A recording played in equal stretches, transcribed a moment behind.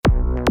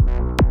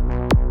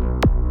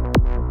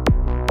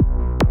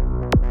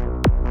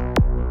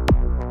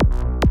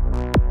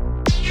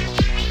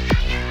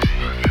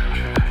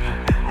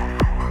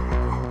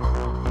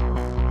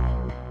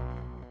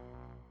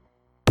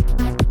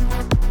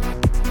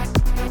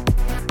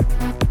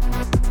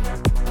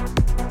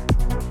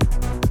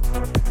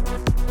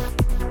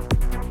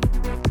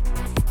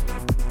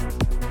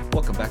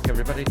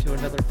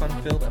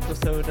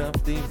episode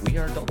of the We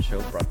Are Adult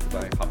Show brought to you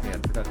by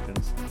Hoppyhead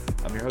Productions.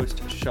 I'm your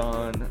host,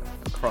 Sean,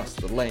 across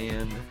the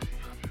land.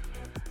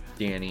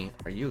 Danny,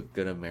 are you a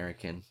good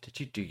American? Did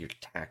you do your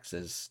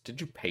taxes?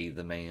 Did you pay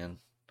the man?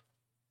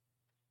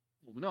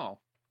 No,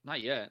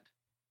 not yet.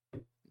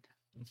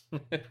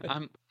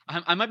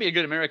 I might be a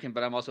good American,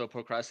 but I'm also a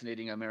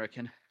procrastinating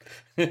American.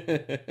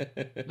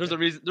 There's a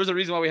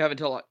reason why we have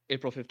until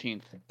April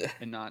 15th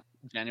and not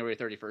January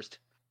 31st.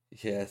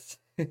 Yes.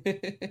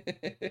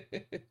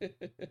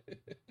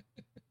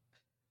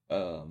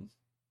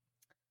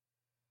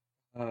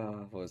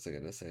 What was I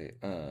gonna say?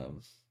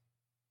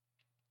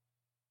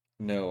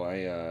 No,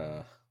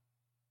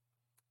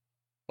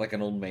 like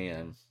an old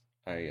man,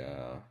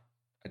 I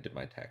did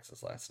my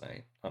taxes last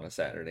night on a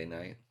Saturday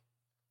night.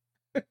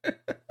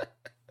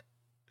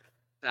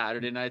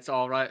 Saturday night's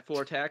all right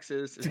for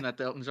taxes. Isn't that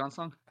the Elton John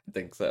song? I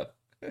think so.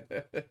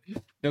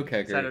 No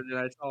keggery. Saturday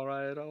night's all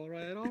right, all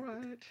right, all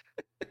right.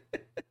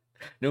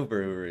 No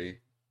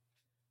brewery.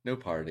 No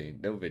party.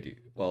 No video.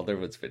 Well, there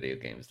was video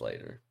games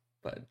later,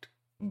 but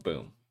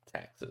boom,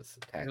 taxes.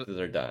 Taxes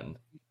are done.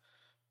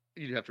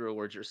 You'd have to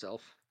reward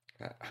yourself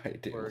I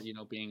do. for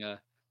being an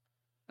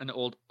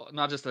old,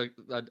 not just a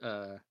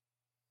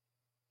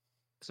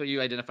so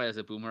you identify as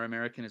a boomer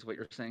American, is what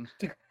you're saying?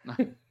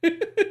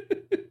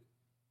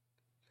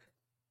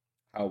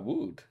 I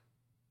would.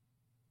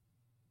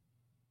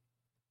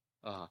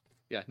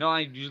 Yeah. No,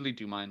 I usually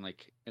do mine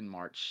like in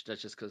March.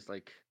 That's just because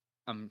like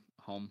I'm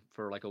home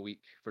for like a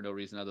week for no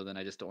reason other than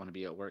I just don't want to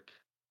be at work,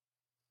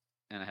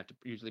 and I have to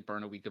usually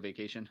burn a week of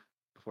vacation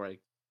before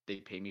they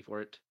pay me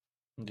for it.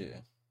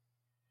 Yeah.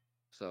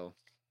 So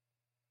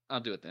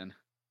I'll do it then.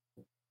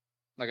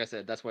 Like I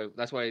said, that's why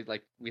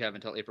like we have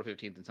until April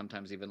 15th and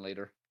sometimes even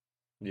later.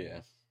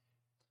 Yeah.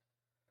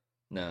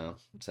 No.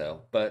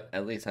 So, but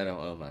at least I don't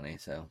owe money,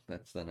 so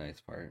that's the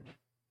nice part.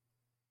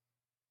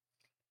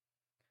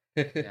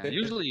 Yeah,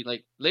 usually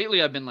like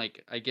lately I've been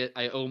like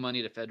I owe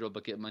money to federal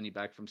but get money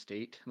back from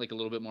state, like a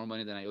little bit more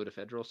money than I owe to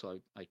federal, so I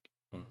like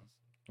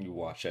You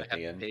wash at I have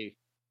the to end. pay.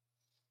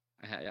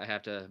 I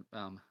have to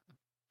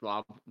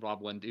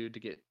rob one dude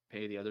to get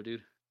pay the other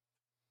dude.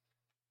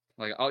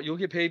 Like you'll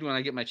get paid when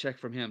I get my check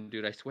from him,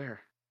 dude. I swear.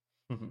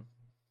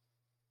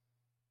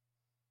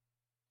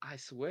 I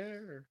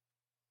swear.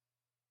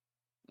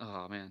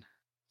 Oh man,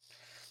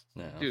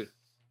 No. dude.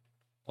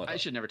 What I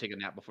else? should never take a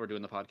nap before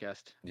doing the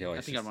podcast.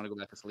 I think I want to go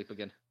back to sleep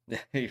again.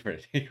 You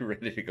ready? You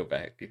ready to go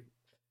back?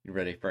 You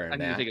ready for a I need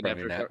to nap take a nap from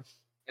to your nap?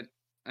 recover.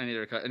 I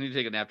need to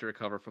take a nap to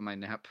recover from my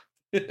nap.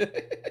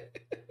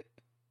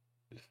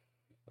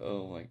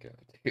 Oh my god,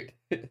 dude.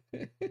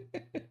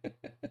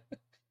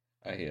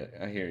 I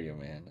hear you,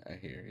 man. I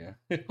hear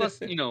you. Plus,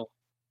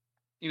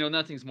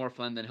 nothing's more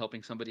fun than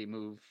helping somebody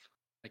move,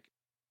 like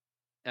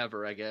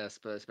ever, I guess,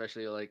 but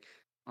especially like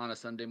on a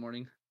Sunday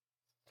morning.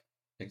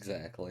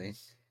 Exactly.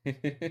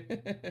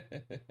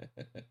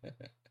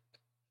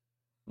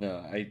 No,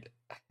 I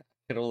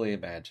can only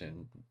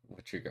imagine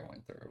what you're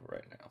going through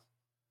right now.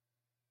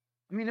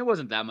 I mean, it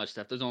wasn't that much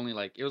stuff. There's only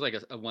like it was like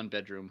a one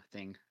bedroom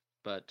thing,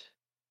 but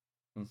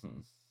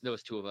there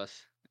was two of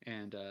us,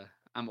 and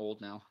I'm old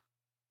now.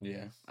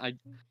 Yeah. I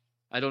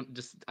don't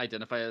just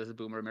identify as a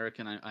boomer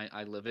American.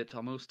 I live it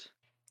almost.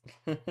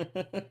 Oh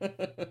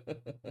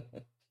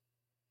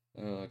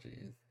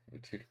jeez,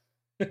 you're too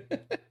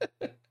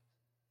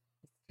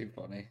too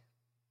funny.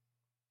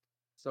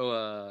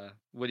 So,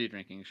 what are you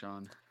drinking,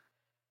 Sean?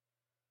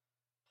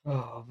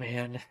 Oh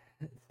man.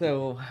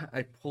 So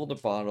I pulled a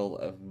bottle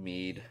of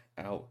mead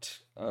out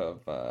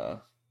of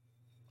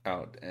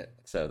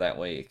so that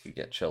way it could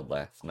get chilled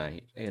last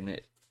night, and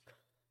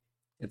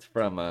it's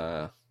from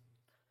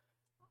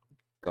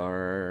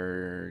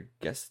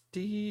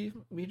Gargesti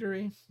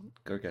Meadery.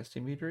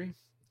 Gargesti Meadery.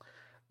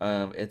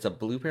 It's a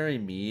blueberry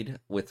mead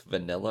with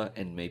vanilla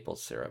and maple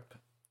syrup,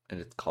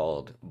 and it's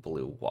called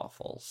Blue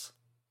Waffles.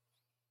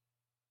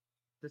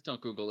 Just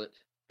don't Google it.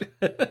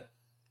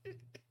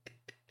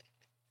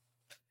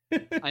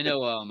 I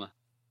know.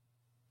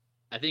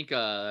 I think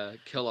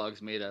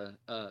Kellogg's made a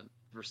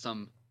for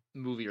some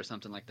movie or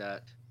something like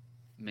that,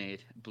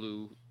 made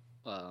blue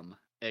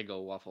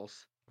Eggo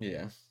waffles.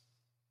 Yeah.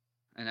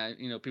 And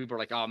people are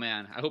like, oh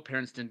man, I hope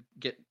kids didn't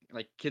get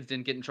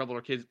in trouble,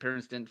 or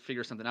parents didn't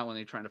figure something out when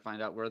they're trying to find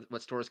out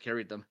what stores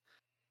carried them.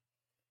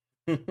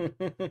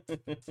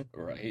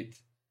 Right.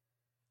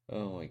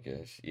 Oh my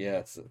gosh.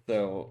 Yes.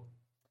 So,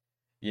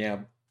 yeah,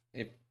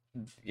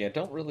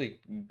 don't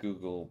really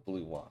Google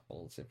blue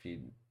waffles if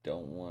you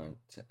don't want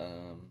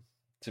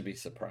to be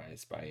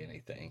surprised by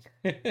anything.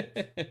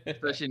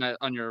 Especially not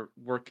on your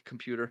work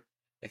computer.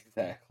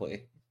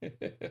 Exactly.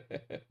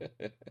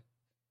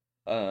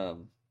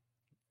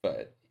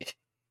 But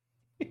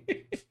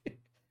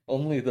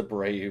only the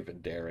brave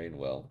and daring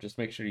will. Just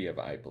make sure you have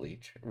eye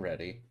bleach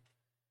ready.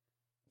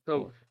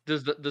 So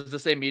does the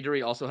same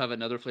meadery also have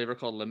another flavor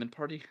called Lemon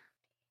Party?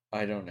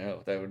 I don't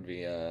know. That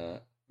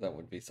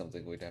would be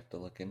something we'd have to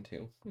look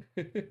into.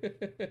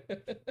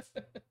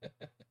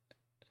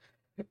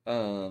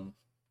 um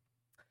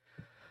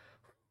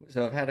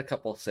So I've had a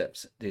couple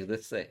sips. Dude,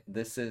 this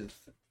is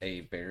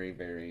a very,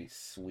 very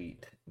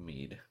sweet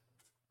mead.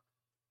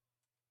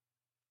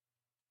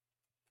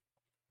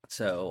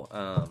 So,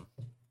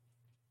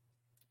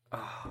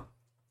 ah,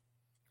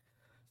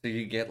 so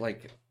you get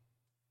like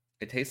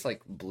it tastes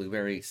like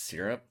blueberry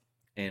syrup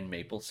and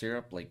maple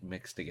syrup like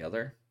mixed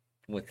together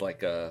with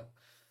like a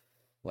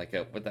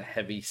with a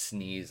heavy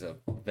sneeze of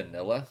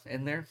vanilla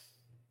in there.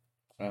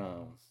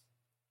 Um,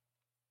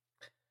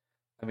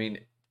 I mean,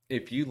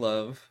 if you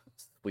love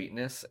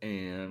sweetness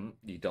and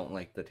you don't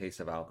like the taste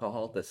of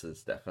alcohol, this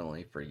is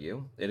definitely for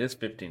you. It is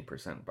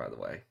 15%, by the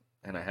way,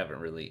 and I haven't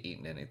really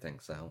eaten anything,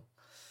 so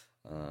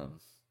um,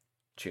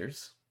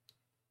 cheers.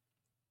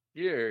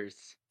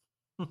 Cheers.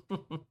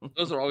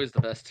 Those are always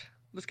the best.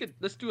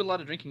 Let's do a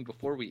lot of drinking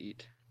before we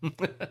eat.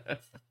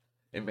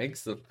 It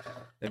makes the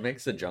it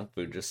makes the junk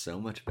food just so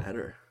much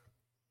better.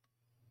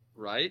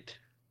 Right?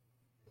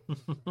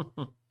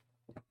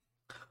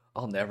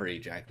 I'll never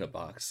eat Jack in the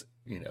Box,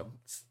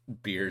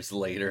 beers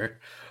later.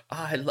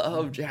 I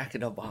love Jack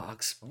in the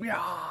Box.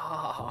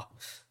 Yeah.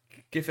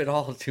 Give it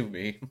all to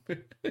me.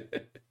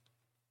 Jack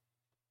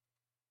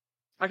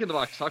in the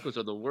Box tacos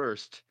are the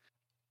worst.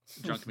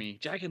 Drunk me.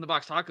 Jack in the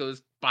Box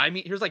tacos. Buy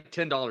me. Here's like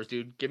 $10,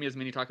 dude. Give me as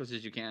many tacos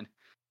as you can.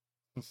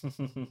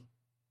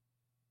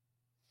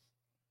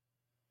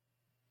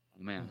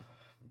 Oh man.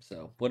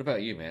 So, what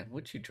about you, man?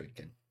 What you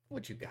drinking?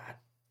 What you got?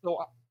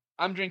 So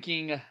I'm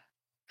drinking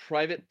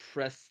Private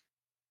Press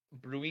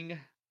Brewing.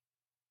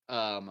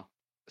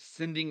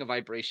 Sending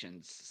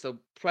Vibrations. So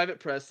Private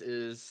Press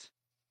is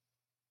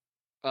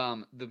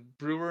the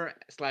brewer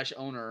slash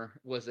owner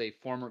was the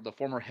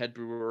former head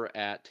brewer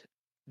at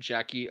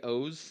Jackie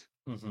O's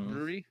Mm-hmm.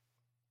 brewery,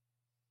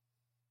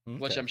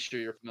 which Okay. I'm sure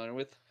you're familiar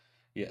with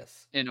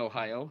Yes. in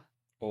Ohio.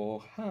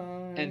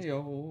 And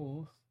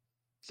Ohio.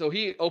 so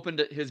he opened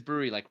his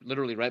brewery like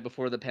literally right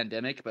before the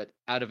pandemic, but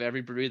out of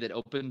every brewery that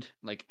opened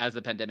like as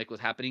the pandemic was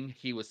happening,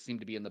 he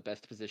seemed to be in the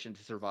best position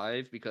to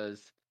survive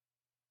because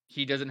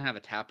he doesn't have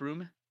a tap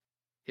room.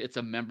 It's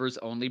a members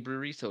only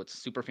brewery, so it's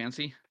super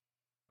fancy.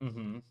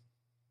 Mm-hmm.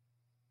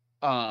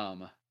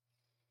 Um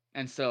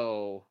and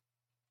so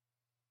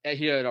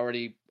he had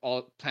already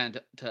all planned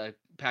to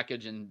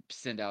package and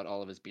send out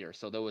all of his beer,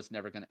 so that was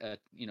never gonna,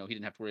 he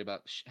didn't have to worry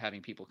about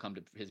having people come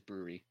to his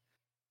brewery.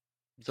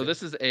 So Good.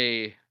 this is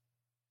it's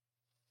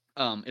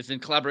in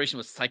collaboration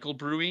with Cycle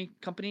Brewing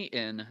Company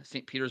in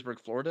St.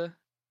 Petersburg, Florida,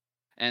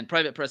 and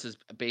Private Press is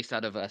based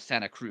out of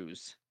Santa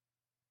Cruz.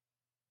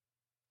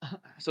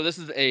 So this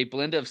is a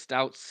blend of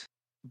stouts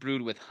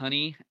brewed with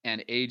honey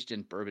and aged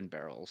in bourbon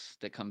barrels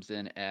that comes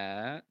in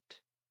at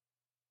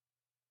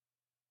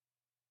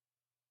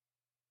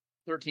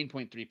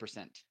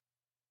 13.3%.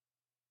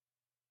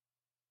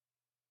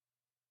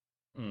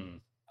 Mm.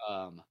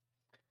 Um,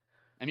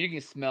 I mean, you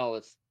can smell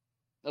it's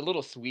a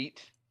little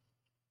sweet,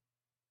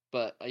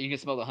 but you can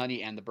smell the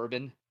honey and the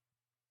bourbon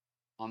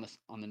on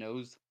the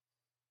nose.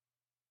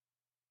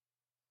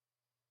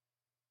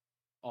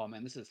 Oh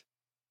man, this is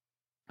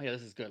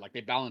good. Like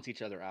they balance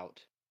each other out.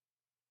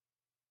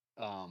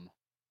 Um,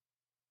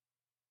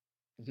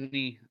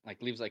 honey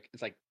like leaves like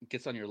it's like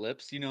gets on your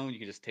lips. You can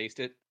just taste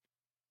it.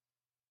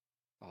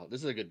 Oh,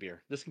 this is a good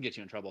beer. This can get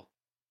you in trouble.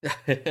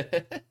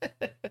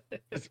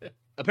 'Cause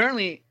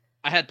apparently,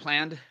 I had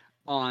planned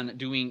on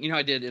doing.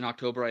 I did in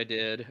October. I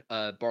did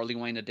barley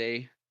wine a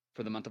day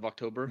for the month of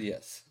October.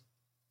 Yes.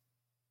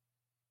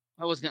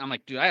 I'm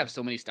like, dude, I have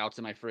so many stouts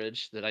in my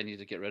fridge that I need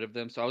to get rid of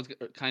them. So I was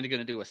kind of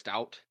gonna do a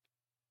stout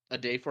a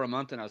day for a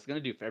month, and I was gonna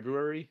do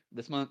February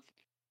this month.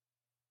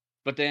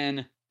 But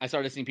then I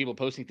started seeing people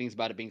posting things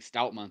about it being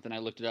stout month, and I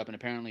looked it up, and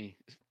apparently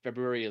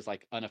February is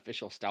like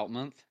unofficial stout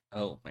month.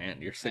 Oh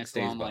man, you're And six so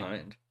days I'm like,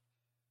 behind.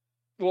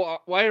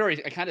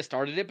 I kind of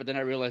started it, but then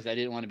I realized I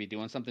didn't want to be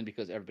doing something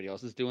because everybody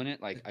else is doing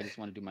it. Like I just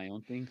want to do my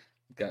own thing.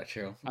 Got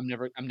you. I'm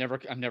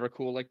never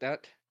cool like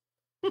that.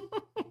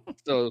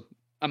 So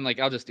I'm like,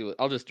 I'll just do it.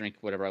 I'll just drink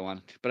whatever I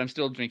want. But I'm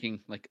still drinking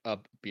like a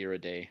beer a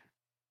day.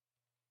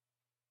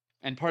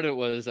 And part of it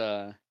was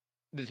that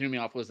threw me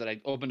off was that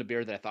I opened a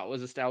beer that I thought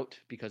was a stout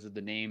because of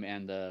the name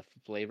and the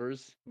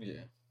flavors.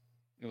 Yeah.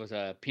 It was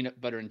a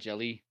peanut butter and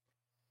jelly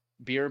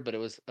beer, but it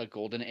was a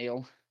golden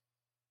ale.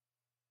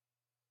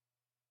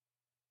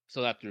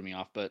 So that threw me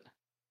off, but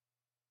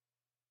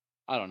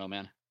I don't know,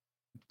 man.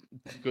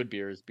 Good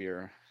beer is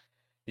beer.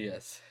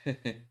 Yes.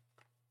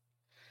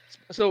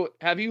 So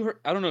have you heard,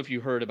 I don't know if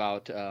you heard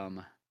about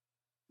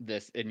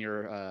this in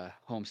your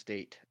home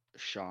state,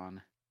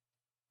 Sean.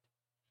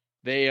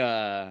 They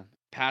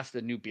passed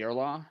a new beer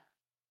law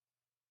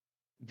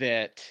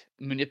that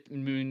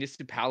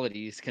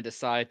municipalities can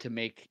decide to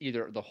make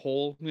either the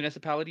whole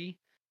municipality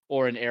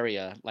or an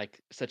area like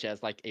such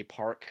as like a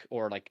park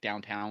or like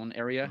downtown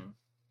area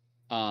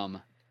Mhm.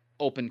 um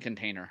open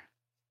container.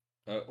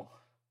 Oh,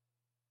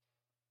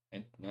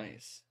 and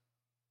nice.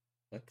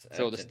 That's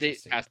So that's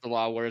interesting.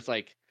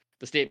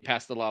 the state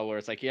passed the law where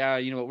it's like, yeah,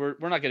 you know what,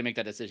 we're not going to make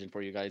that decision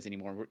for you guys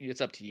anymore.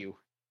 It's up to you.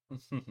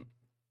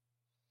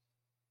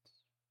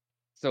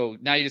 So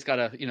now you just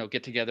gotta,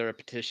 get together a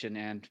petition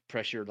and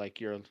pressure like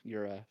your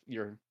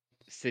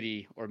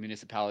city or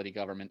municipality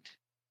government.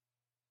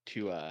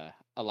 to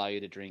allow you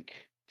to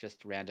drink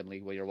just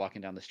randomly while you're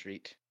walking down the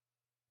street.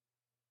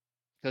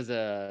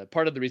 Because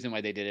part of the reason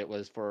why they did it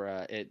was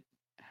for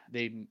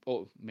they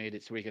made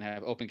it so we can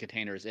have open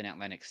containers in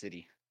Atlantic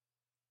City,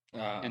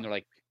 and Ah, they're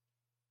like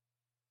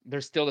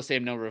there's still the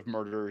same number of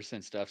murders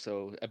and stuff,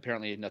 so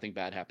apparently nothing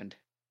bad happened.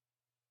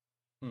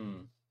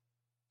 hmm.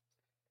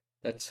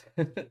 That's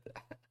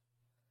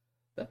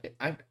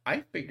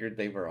I figured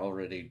they were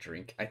already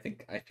drink. I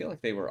feel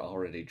like they were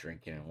already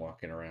drinking and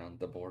walking around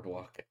the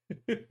boardwalk.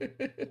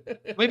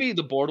 Maybe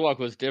the boardwalk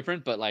was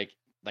different, but like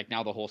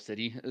now the whole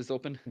city is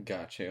open.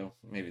 Got you.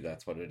 Maybe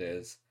that's what it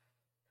is.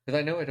 Because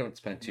I know I don't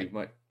spend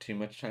Like, too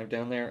much time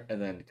down there,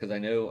 and then because I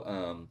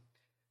know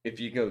if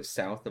you go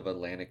south of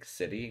Atlantic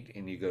City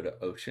and you go to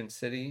Ocean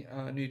City,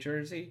 New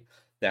Jersey,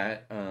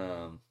 that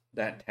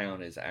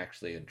town is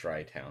actually a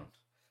dry town.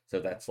 So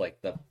that's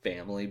like the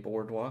family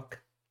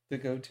boardwalk to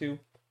go to.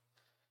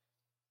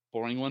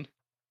 boring one.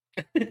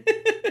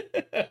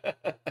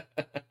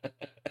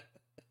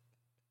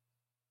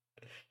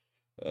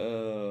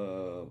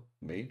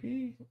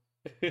 Maybe.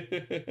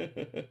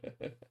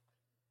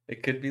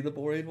 It could be the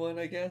boring one,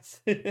 I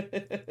guess.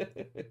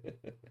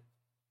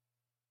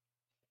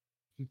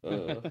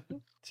 uh,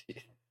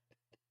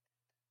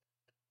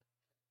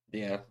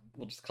 yeah,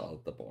 we'll just call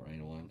it the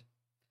boring one.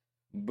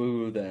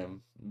 Boo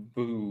them.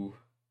 Boo.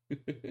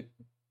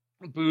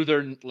 Boo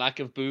their lack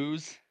of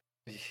booze,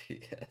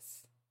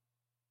 Yes.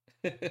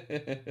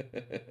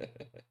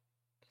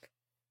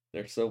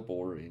 They're so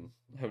boring.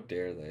 How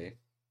dare they?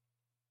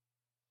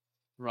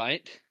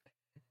 right?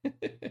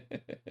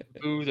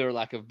 Boo their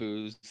lack of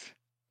booze.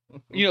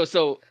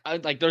 So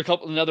like there's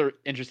another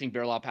interesting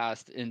beer law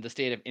passed in the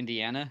state of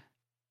Indiana.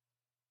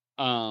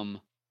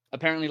 Um,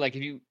 Apparently, like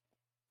if you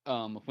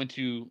went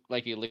to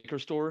like a liquor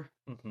store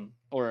Mhm.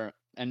 or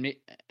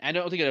I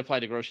don't think it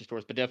applied to grocery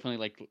stores, but definitely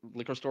like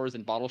liquor stores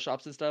and bottle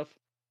shops and stuff.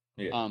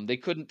 Yeah, They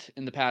couldn't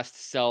in the past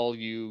sell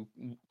you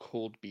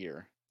cold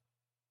beer.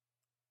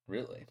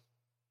 really.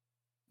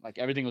 Like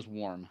everything was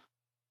warm.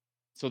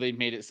 So they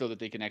made it so that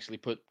they can actually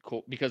put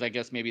cold because I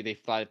guess maybe they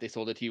thought if they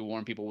sold it to you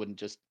warm, people wouldn't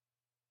just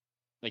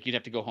like you'd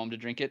have to go home to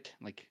drink it.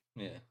 Like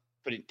Yeah.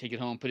 take it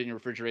home, put it in your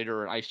refrigerator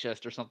or an ice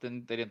chest or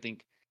something. They didn't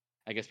think.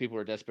 I guess people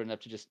were desperate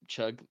enough to just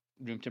chug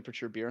room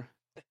temperature beer.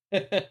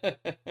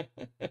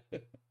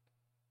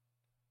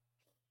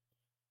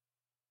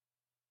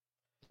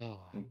 Oh,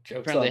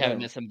 Joke's apparently on they haven't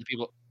them. met some of the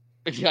people.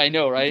 Yeah, I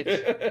know, right?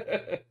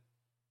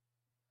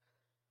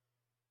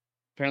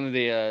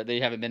 Apparently they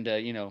haven't been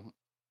to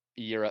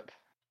Europe.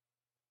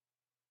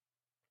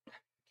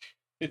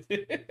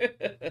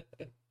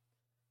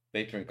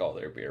 They drink all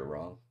their beer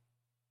wrong.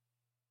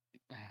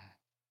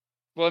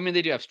 Well, I mean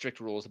they do have strict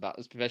rules about,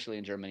 especially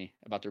in Germany,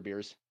 about their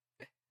beers.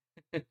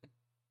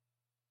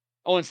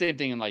 Oh, and same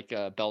thing in like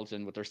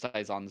Belgium with their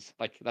saisons.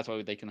 Like that's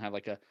why they can have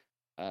like a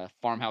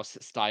farmhouse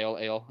style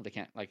ale. They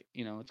can't like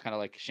it's kind of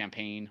like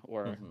champagne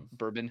or Hmm.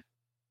 bourbon.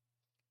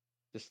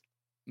 Just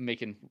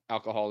making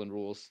alcohol and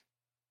rules.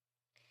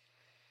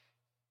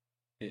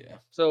 Yeah.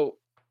 So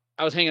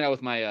I was hanging out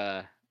with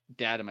my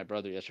dad and my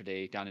brother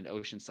yesterday down in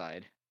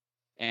Oceanside,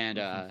 and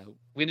Hmm.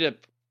 we ended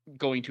up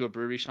going to a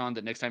brewery, Sean,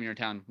 that next time you're in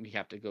town we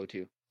have to go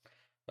to.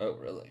 Oh,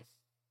 really?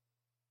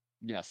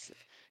 Yes,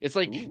 it's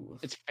like Ooh.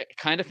 it's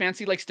kind of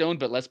fancy like Stone,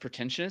 but less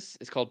pretentious.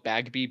 It's called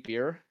Bagby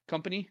Beer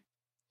Company.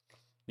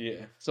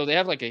 Yeah. So they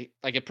have like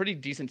a pretty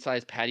decent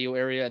sized patio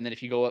area, and then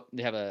if you go up,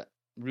 they have a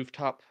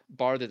rooftop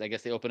bar that I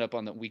guess they open up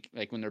on the week,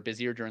 like when they're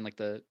busier during like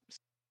the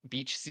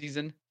beach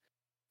season,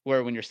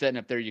 where when you're setting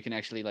up there, you can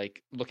actually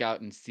like look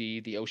out and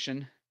see the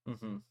ocean.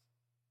 Hmm.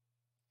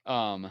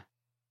 Um,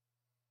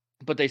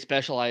 but they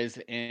specialize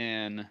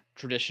in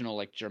traditional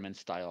like German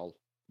style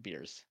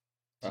beers.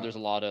 So there's a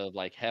Uh, lot of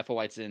like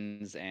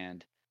Hefeweizens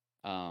and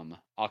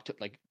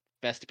like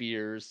best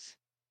beers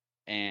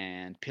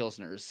and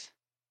pilsners.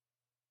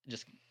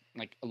 Just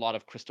like a lot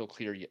of crystal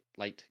clear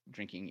light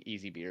drinking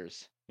easy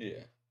beers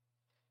yeah.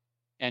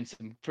 and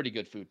some pretty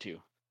good food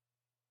too.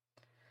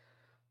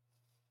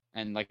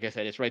 And like I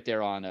said, it's right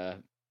there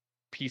on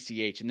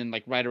PCH, and then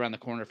like right around the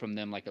corner from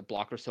them, like a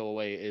block or so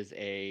away, is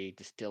a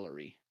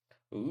distillery.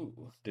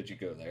 Ooh. Did you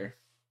go there?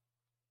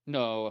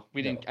 No,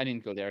 we didn't. No. I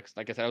didn't go there 'cause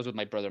like I said, I was with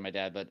my brother and my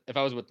dad. But if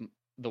I was with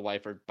the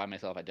wife or by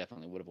myself, I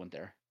definitely would have went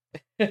there.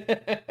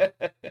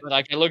 But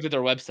like I looked at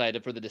their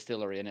website for the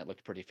distillery, and it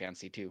looked pretty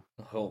fancy too.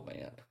 Oh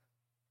man.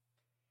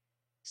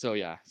 So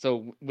yeah.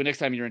 So when next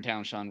time you're in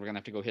town, Sean, we're gonna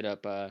have to go hit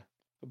up a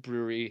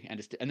brewery and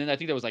then I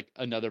think there was like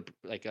another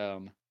like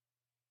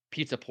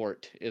Pizza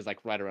Port is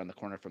like right around the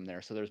corner from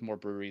there. So there's more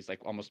breweries,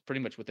 like almost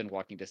pretty much within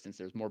walking distance.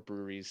 There's more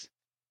breweries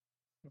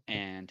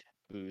and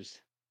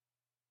booze.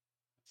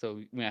 So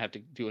we might have to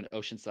do an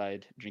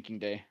oceanside drinking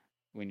day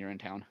when you're in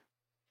town.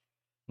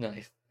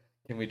 Nice.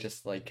 Can we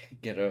just like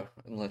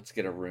let's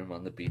get a room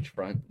on the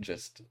beachfront,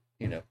 just,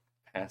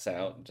 pass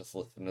out and just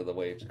listen to the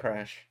waves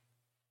crash?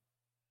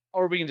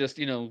 Or we can just,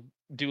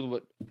 do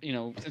what,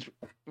 since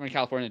we're in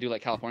California, do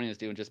like Californians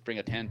do and just bring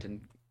a tent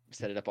and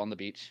set it up on the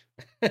beach.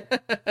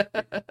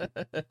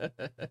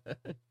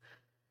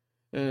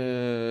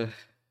 uh,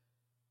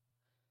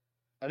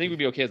 I think we'd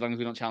be okay as long as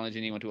we don't challenge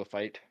anyone to a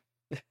fight.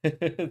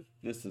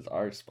 This is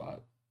our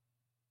spot.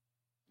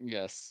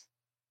 Yes.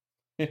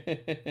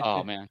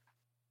 Oh man.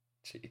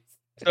 Jeez.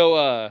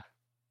 So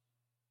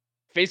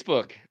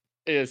Facebook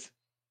is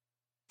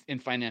in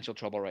financial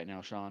trouble right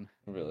now, Sean.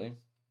 Really?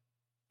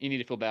 You need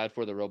to feel bad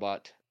for the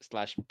robot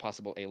 /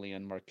 possible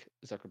alien Mark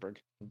Zuckerberg.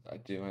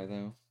 Do I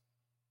though?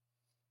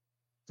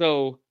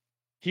 So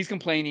he's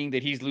complaining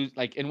that he's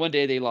like in one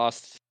day they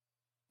lost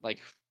like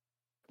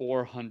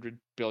 $400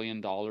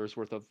 billion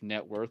worth of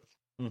net worth,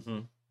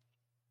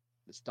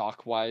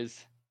 stock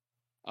wise.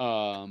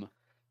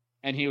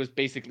 And he was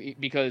basically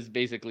because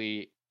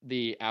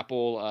the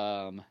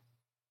Apple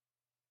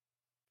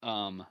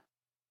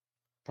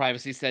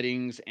privacy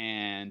settings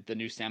and the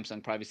new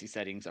Samsung privacy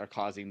settings are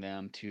causing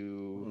them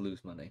to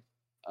Lose money.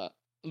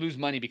 lose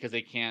money because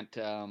they can't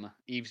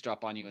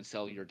eavesdrop on you and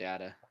sell your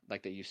data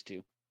like they used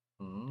to.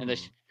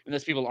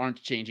 Unless people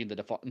aren't changing the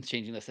default and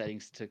changing the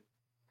settings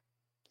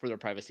for their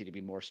privacy to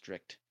be more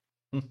strict.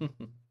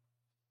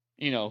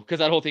 Because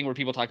that whole thing where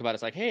people talk about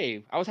it's like,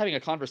 hey, I was having a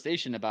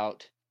conversation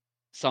about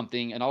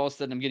something and all of a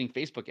sudden I'm getting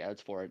Facebook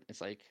ads for it.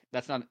 It's like,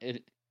 that's not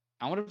it.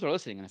 I wonder if they're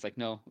listening. And it's like,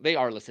 no, they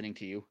are listening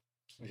to you.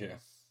 Yeah.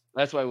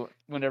 That's why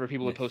whenever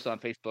people would post on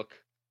Facebook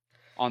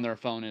on their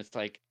phone, it's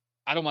like,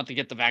 I don't want to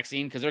get the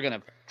vaccine because they're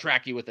gonna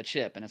track you with a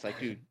chip. And it's like,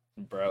 dude,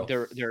 bro,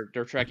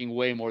 they're tracking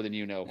way more than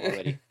you know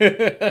already.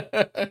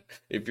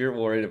 If you're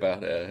worried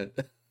about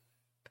the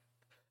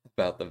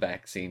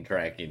vaccine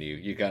tracking you,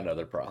 you got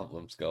other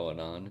problems going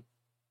on.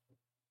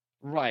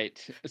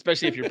 Right,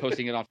 especially if you're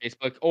posting it on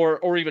Facebook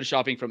or even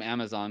shopping from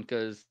Amazon,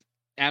 because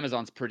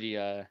Amazon's pretty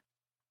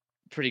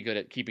good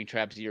at keeping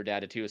tabs of your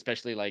data too.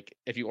 Especially like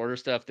if you order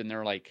stuff, then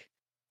they're like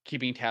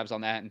keeping tabs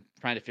on that and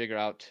trying to figure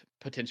out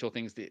potential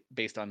things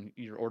based on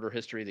your order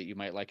history that you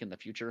might like in the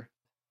future.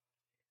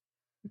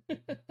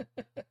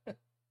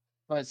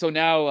 But so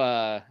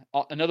now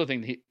another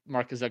thing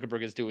Mark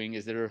Zuckerberg is doing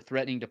is they're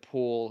threatening to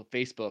pull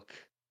Facebook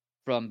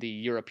from the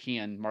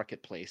European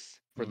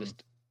marketplace for the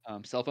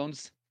cell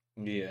phones.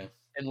 Yeah.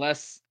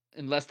 Unless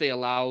they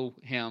allow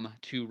him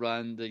to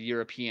run the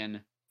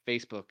European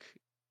Facebook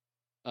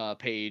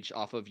page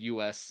off of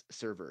US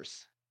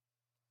servers.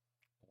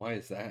 Why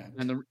is that?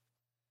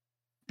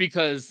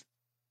 Because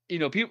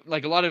people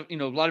like a lot of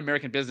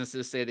American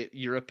businesses say that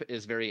Europe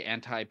is very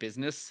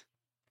anti-business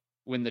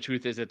when the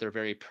truth is that they're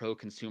very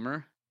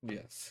pro-consumer.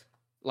 Yes.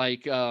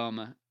 Like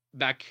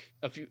back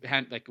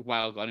like a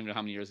while ago, I don't even know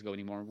how many years ago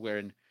anymore,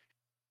 where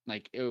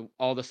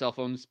all the cell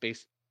phones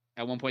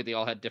at one point they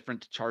all had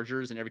different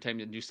chargers, and every time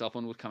a new cell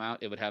phone would come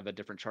out, it would have a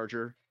different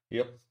charger.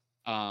 Yep.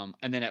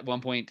 And then at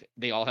one point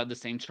they all had the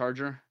same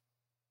charging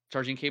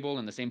cable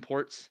and the same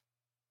ports.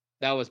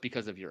 That was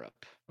because of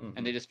Europe,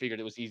 and they just figured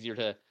it was easier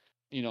to,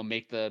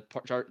 make the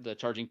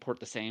charging port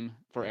the same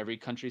for every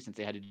country since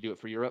they had to do it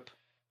for Europe.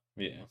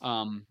 Yeah.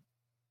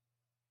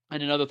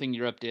 And another thing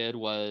Europe did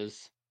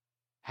was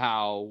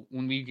how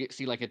when we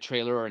see like a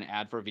trailer or an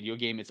ad for a video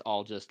game, it's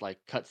all just like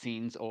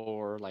cutscenes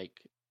or like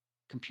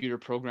computer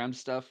programmed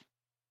stuff.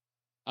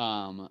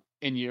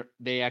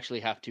 They actually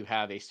have to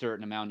have a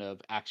certain amount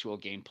of actual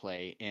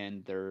gameplay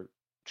in their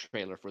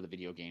trailer for the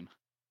video game.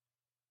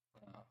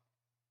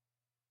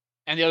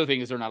 And the other thing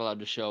is they're not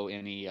allowed to show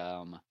any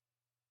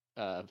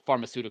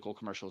pharmaceutical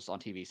commercials on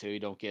TV, so you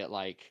don't get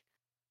like,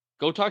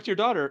 go talk to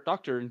your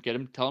doctor and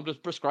tell him to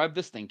prescribe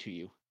this thing to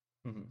you.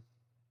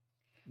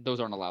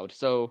 Those aren't allowed,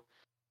 so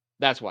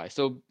that's why.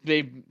 So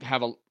they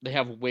have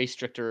way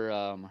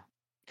stricter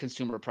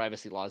consumer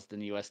privacy laws than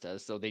the U.S.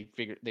 does. So they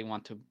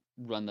want to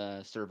run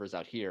the servers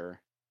out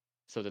here,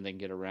 so that they can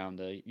get around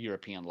the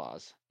European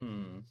laws.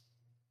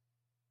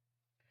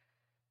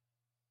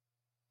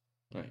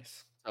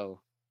 Nice.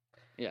 So,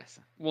 yes.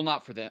 Well,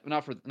 not for them,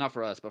 not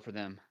for us, but for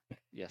them.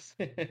 Yes.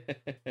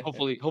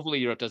 Hopefully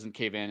Europe doesn't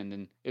cave in, and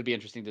then it'd be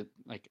interesting to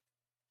like.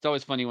 It's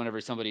always funny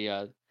whenever somebody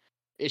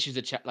issues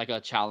a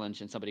challenge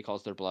and somebody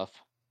calls their bluff.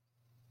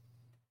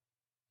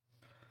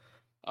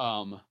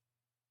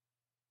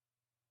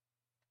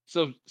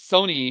 So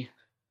Sony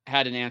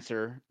had an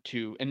answer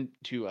to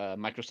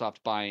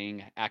Microsoft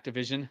buying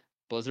Activision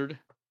Blizzard.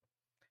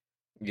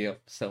 Yep,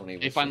 Sony.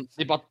 They finally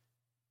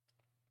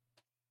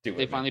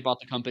bought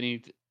the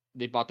company.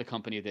 They bought the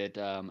company that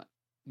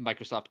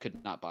Microsoft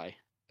could not buy.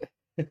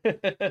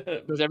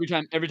 Because every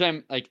time,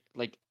 like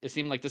it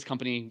seemed like this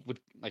company would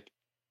like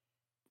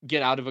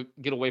get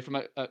away from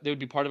it. They would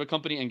be part of a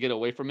company and get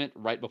away from it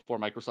right before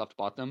Microsoft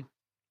bought them.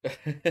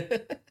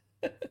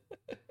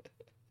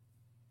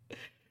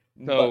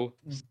 So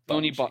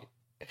Sony bought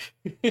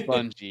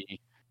Bungie.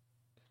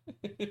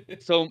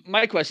 So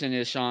my question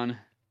is, Sean,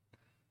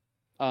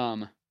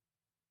 will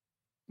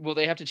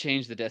they have to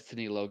change the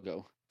Destiny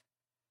logo?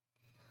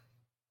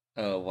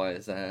 Oh, why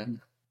is that?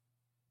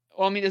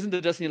 Well, I mean, isn't the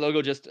Destiny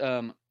logo just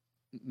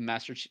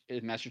Master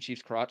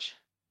Chief's crotch?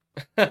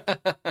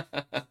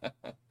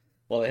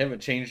 Well, they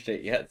haven't changed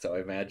it yet, so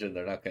I imagine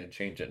they're not going to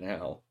change it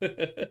now.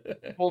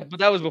 Well, but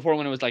that was before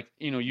when it was like,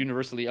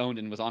 universally owned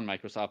and was on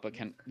Microsoft. But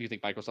do you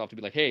think Microsoft would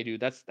be like, hey, dude,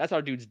 that's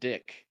our dude's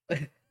dick?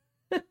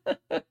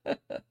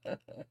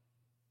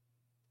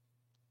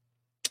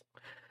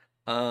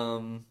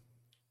 Um,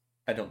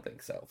 I don't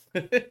think so.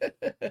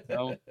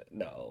 No.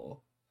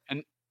 No.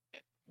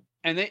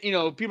 And then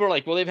people are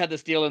like, well, they've had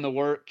this deal in the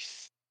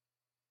works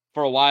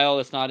for a while.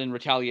 It's not in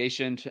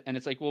retaliation, and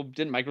it's like, well,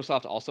 didn't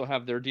Microsoft also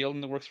have their deal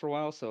in the works for a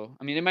while? So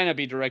I mean, it might not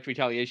be direct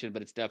retaliation,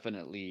 but it's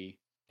definitely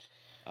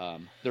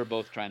they're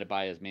both trying to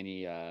buy as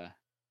many uh,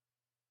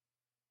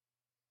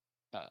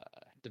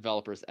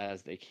 developers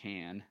as they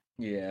can.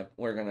 Yeah,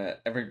 we're gonna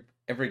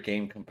every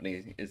game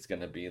company is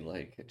gonna be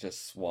like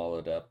just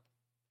swallowed up,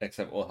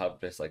 except we'll have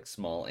just like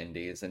small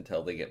indies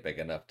until they get big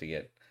enough to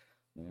get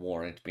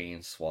warrant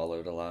being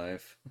swallowed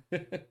alive. Yeah,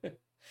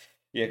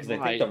 because I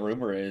think the Right.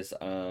 rumor is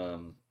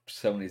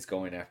Sony's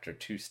going after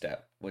Two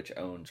Step, which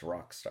owns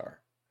Rockstar.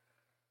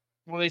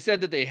 Well, they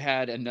said that they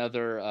had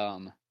another.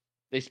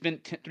 They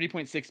spent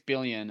 3.6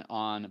 billion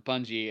on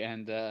Bungie,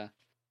 and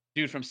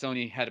dude from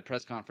Sony had a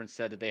press conference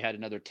said that they had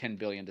another 10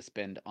 billion to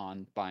spend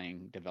on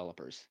buying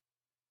developers.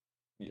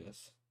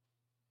 Yes.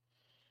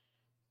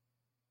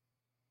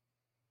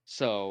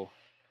 So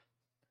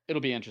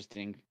it'll be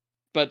interesting.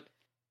 But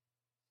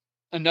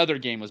another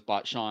game was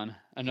bought, Sean.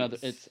 Yes.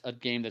 It's a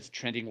game that's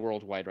trending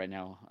worldwide right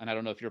now, and I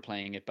don't know if you're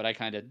playing it, but I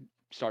kind of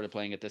started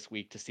playing it this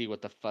week to see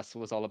what the fuss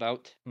was all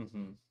about.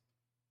 Mm-hmm.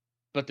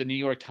 But the New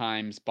York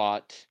Times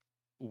bought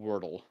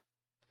Wordle.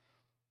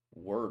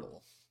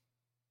 Wordle.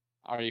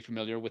 Are you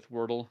familiar with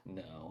Wordle?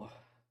 No,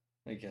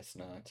 I guess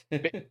not.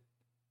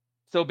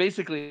 So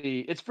basically,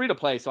 it's free to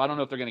play. So I don't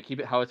know if they're going to keep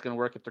it, how it's going to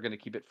work, if they're going to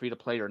keep it free to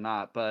play or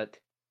not. But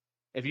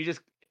if you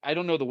just, I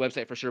don't know the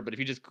website for sure, but if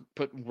you just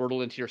put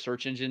Wordle into your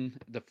search engine,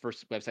 the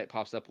first website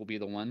pops up will be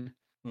the one.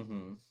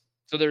 Mm-hmm.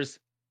 So there's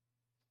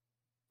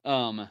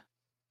um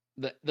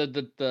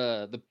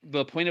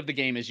the point of the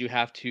game is you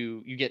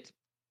get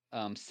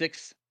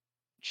 6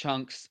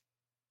 chunks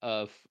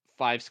of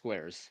 5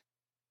 squares,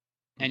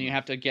 and you Mm-hmm.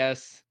 have to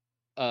guess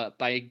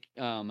by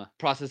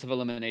process of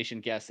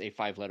elimination guess a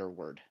 5-letter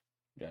word.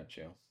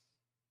 Gotcha.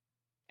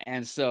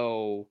 And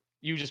so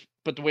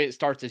but the way it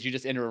starts is you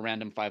just enter a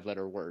random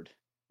 5-letter word.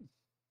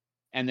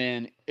 And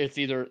then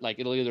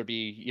it'll either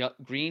be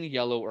green,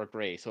 yellow, or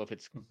gray. So if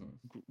it's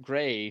Mm-hmm.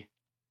 gray,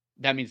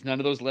 that means none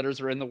of those letters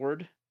are in the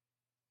word.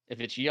 If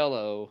it's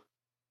yellow,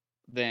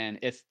 then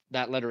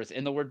that letter is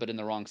in the word, but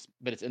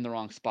it's in the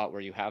wrong spot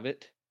where you have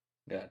it.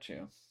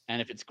 Gotcha.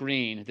 And if it's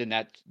green, then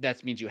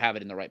that means you have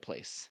it in the right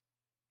place.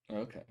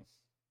 Okay.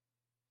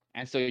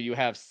 And so you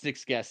have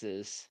 6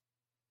 guesses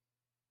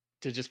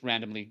to just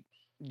randomly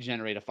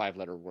generate a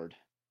 5-letter word.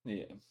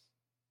 Yeah.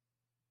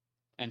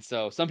 And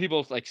so some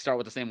people like start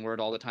with the same word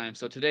all the time.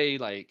 So today,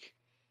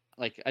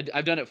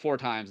 I've done it 4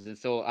 times, and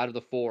so out of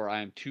the four,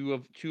 I'm two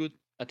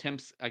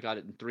attempts. I got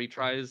it in 3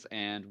 tries,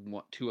 and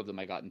 2 of them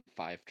I got in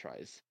 5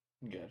 tries.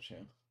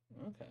 Gotcha.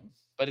 Okay.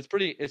 But it's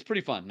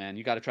pretty fun, man.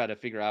 You got to try to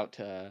figure out.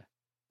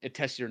 It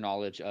tests your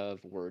knowledge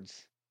of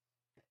words.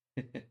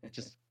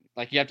 Just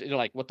like you have to, you're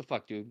like, what the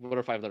fuck, dude? What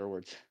are 5-letter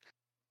words?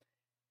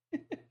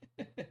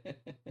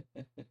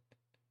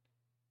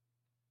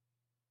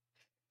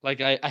 Like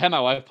I had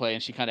my wife play,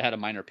 and she kind of had a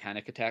minor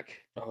panic attack.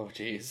 Oh,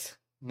 jeez.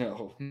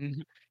 No.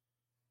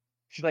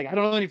 She's like, I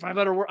don't know any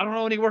 5-letter word. I don't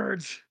know any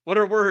words. What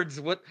are words?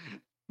 What?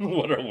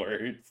 What are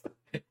words?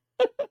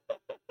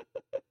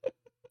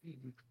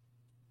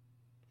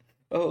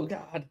 Oh,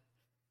 God.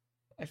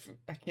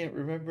 I can't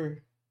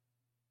remember.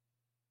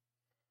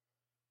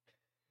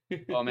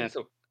 Oh man,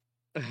 so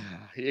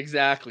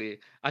exactly.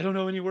 I don't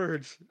know any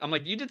words. I'm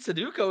like, you did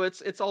Sudoku.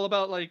 It's all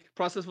about like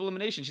process of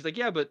elimination. She's like,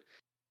 yeah, but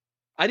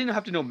I didn't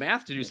have to know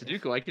math to do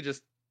Sudoku. I could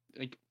just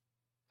like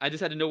I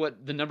just had to know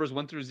what the numbers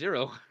 1 through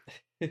 0.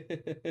 She's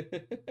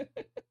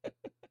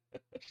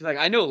like,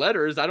 I know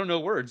letters. I don't know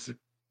words.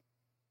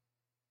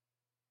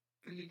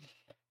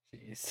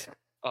 Jeez.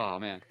 Oh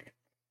man.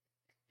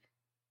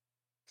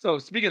 So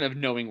speaking of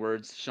knowing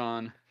words,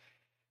 Sean,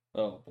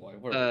 Oh boy,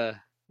 uh,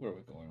 where are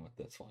we going with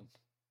this one?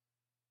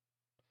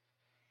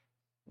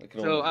 I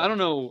can so only I don't imagine.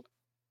 know.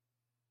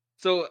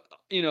 So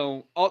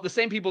all the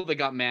same people that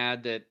got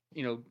mad that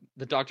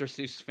the Dr.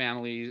 Seuss's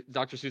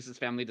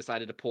family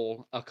decided to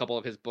pull a couple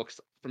of his books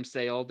from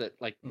sale that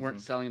like weren't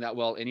Hmm. selling that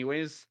well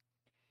anyways,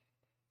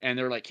 and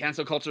they're like,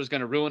 cancel culture is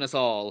going to ruin us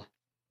all.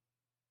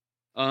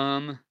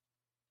 Um,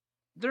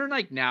 they're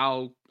like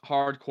now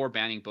hardcore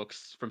banning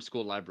books from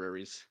school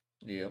libraries,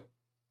 Yep.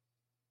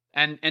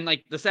 and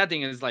like the sad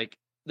thing is like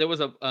there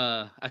was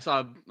I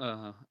saw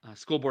a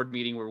school board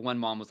meeting where one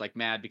mom was like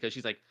mad because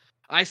she's like,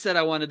 I said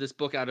I wanted this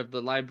book out of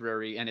the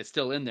library and it's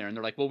still in there, and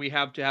they're like, well, we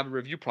have to have a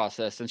review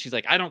process, and she's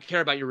like, I don't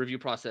care about your review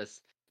process,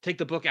 take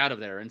the book out of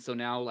there. And so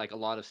now like a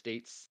lot of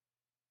states,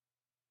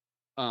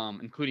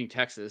 including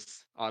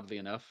Texas, oddly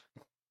enough,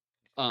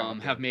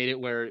 have Shocking. made it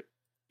where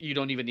you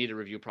don't even need a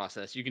review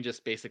process. You can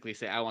just basically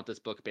say, I want this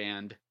book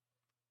banned.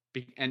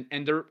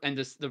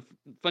 The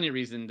funny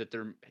reason that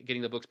they're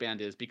getting the books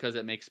banned is because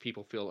it makes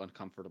people feel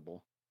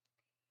uncomfortable,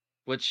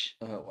 which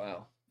Oh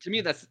wow. to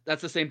me that's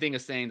the same thing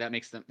as saying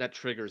that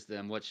triggers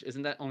them, which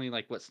isn't that only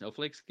like what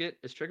snowflakes get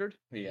is triggered.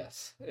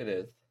 Yes, it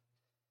is.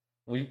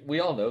 We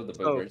all know the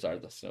So boogers are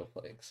the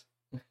snowflakes.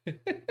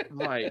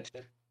 right.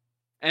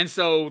 And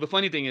so the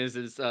funny thing is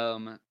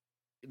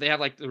they have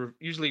like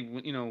usually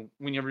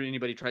whenever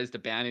anybody tries to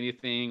ban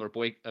anything or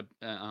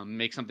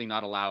make something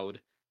not allowed,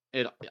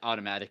 it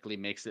automatically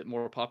makes it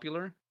more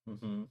popular.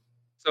 Mm-hmm.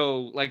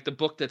 So like the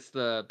book that's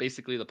the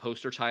basically the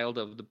poster child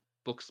of the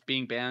books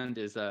being banned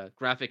is a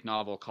graphic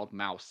novel called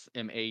Mouse,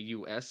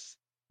 Maus,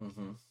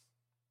 Mm-hmm.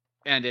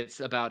 and it's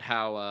about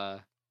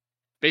how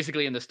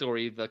basically in the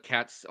story the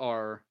cats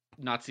are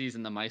Nazis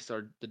and the mice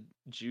are the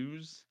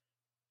Jews,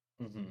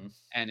 Mm-hmm.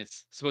 and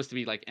it's supposed to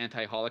be like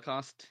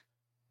anti-Holocaust,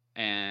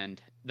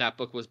 and that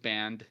book was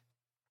banned,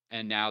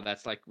 and now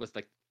that's like was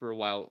like for a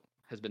while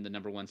has been the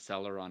number one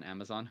seller on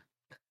Amazon.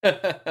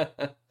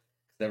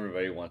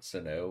 Everybody wants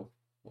to know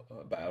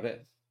about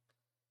it.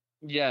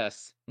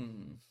 Yes.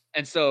 Mm.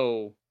 And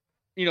so,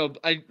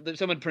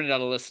 someone printed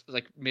out a list,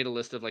 like made a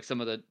list of like some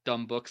of the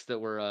dumb books that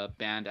were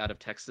banned out of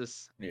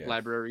Texas Yeah.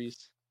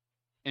 libraries,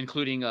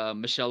 including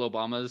Michelle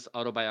Obama's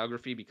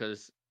autobiography,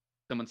 because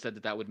someone said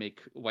that that would make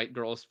white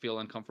girls feel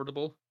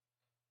uncomfortable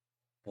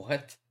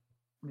What?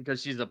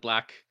 because she's a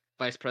black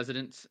vice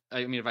president.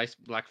 I mean, a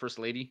black first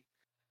lady,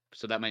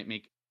 so that might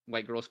make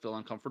white girls feel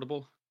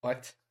uncomfortable.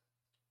 What?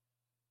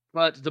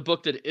 But the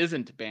book that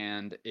isn't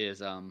banned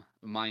is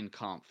Mein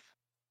Kampf,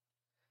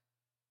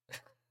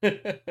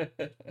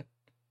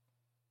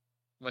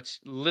 which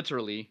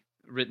literally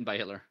written by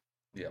Hitler.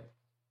 Yep.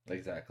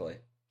 Exactly.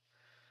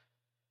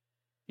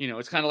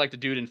 It's kind of like the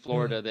dude in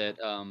Florida that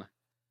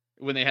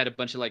when they had a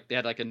bunch of like they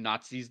had like a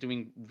Nazis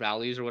doing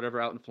rallies or whatever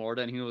out in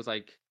Florida, and he's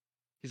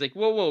like,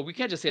 whoa, we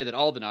can't just say that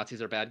all the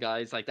Nazis are bad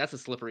guys. Like that's a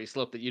slippery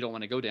slope that you don't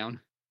want to go down.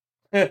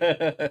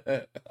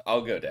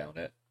 I'll go down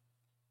it.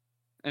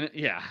 And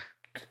yeah,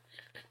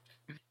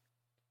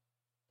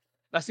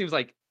 that seems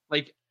like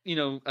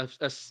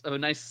a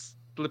nice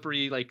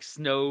slippery like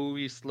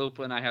snowy slope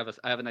when I have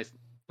a nice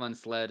fun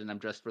sled and I'm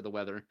dressed for the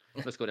weather.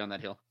 Let's go down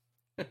that hill.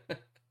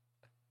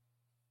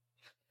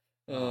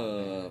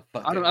 Oh man,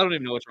 Fucking. I don't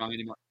even know what's wrong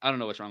anymore. I don't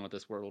know what's wrong with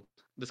this world,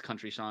 this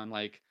country, Sean.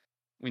 Like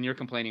when you're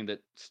complaining that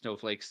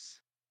snowflakes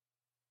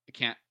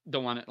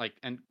don't want it, like,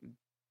 and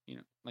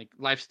like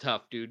life's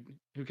tough, dude.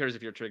 Who cares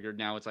if you're triggered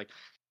now? It's like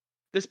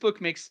this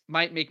book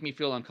might make me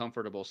feel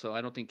uncomfortable, so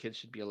I don't think kids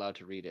should be allowed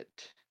to read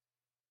it.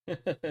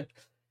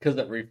 Because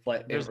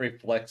it There's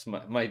reflects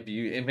my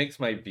view. It makes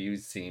my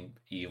views seem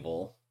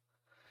evil.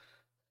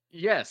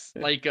 yes,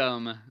 like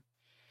the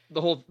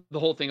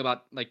whole thing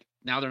about like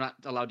now they're not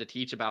allowed to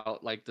teach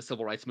about like the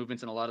civil rights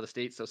movements in a lot of the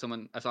states. So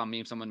I saw a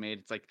meme someone made.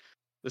 It's like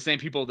the same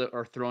people that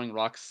are throwing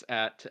rocks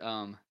at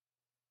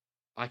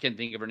I can't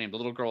think of her name, the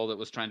little girl that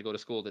was trying to go to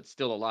school that's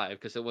still alive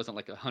because it wasn't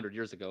like 100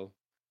 years ago.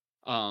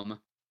 Um,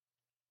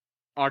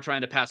 are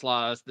trying to pass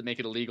laws that make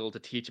it illegal to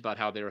teach about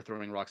how they were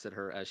throwing rocks at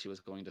her as she was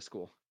going to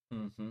school.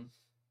 Mm-hmm.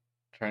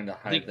 Trying to I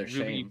hide think their Ruby,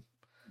 shame.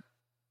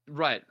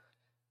 right?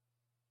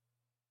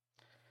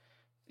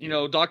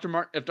 Yeah. If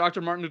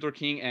Dr. Martin Luther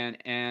King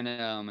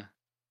and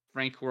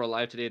Frank were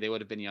alive today, they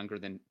would have been younger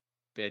than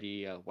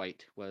Betty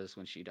White was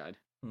when she died.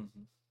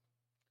 Mm-hmm.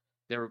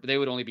 They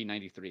would only be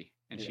 93,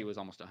 and Yeah. she was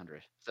almost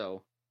 100.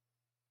 So,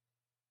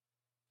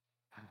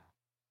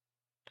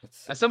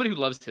 It's, as somebody who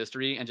loves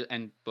history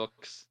and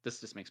books,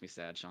 this just makes me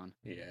sad, Sean.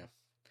 yeah.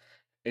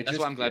 That's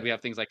why I'm glad we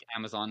have things like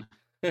Amazon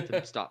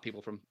to stop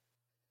people from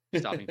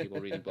stopping people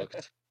reading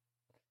books.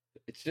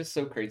 It's just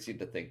so crazy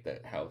to think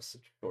that how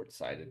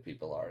short-sighted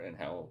people are and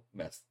how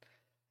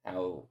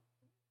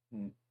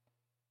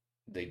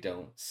they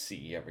don't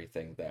see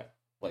everything that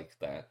like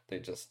that. They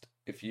just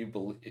if you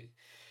believe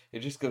it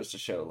just goes to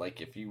show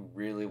like if you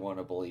really want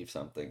to believe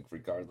something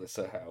regardless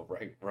of how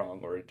right,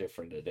 wrong or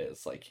indifferent it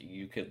is, like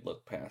you could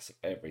look past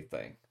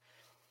everything.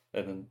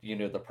 And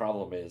then the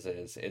problem is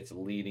it's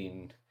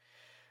leading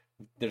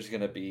there's going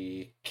to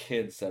be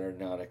kids that are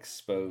not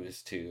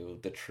exposed to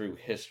the true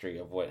history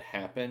of what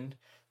happened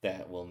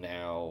that will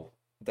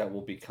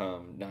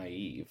become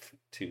naive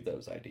to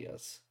those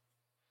ideas.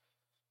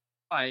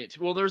 Right.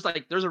 Well, there's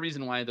a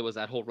reason why there was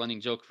that whole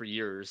running joke for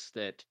years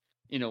that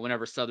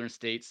whenever Southern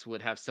states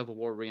would have Civil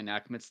War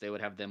reenactments, they would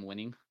have them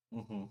winning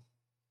Mm-hmm.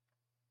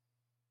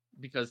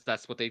 because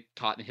that's what they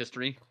taught in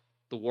history,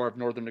 the War of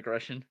Northern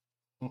Aggression.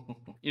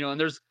 And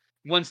there's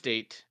one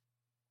state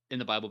in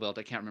the Bible Belt.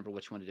 I can't remember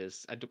which one it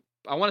is.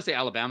 I want to say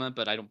Alabama,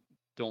 but I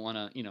don't want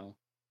to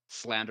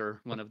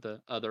slander one of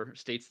the other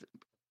states,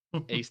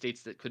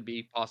 states that could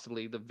be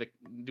possibly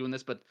doing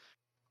this. But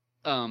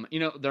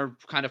they're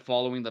kind of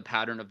following the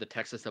pattern of the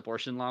Texas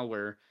abortion law,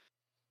 where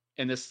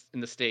in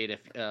the state, if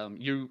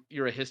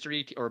you're a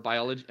history or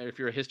biology, if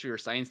you're a history or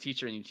science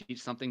teacher and you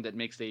teach something that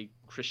makes a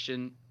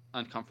Christian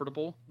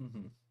uncomfortable,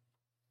 Mm-hmm.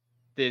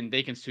 then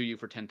they can sue you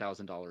for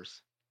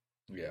 $10,000.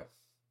 Yeah.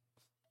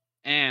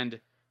 And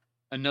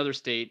another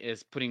state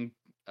is putting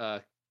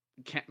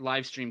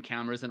live stream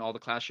cameras in all the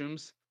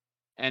classrooms,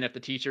 and if the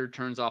teacher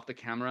turns off the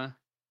camera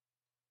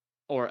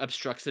or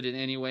obstructs it in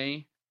any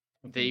way,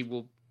 Mm-hmm. they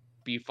will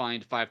be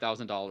fined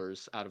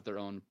 $5,000 out of their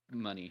own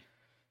money.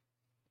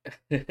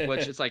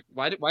 Which it's like,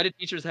 why do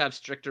teachers have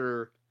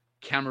stricter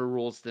camera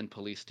rules than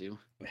police do?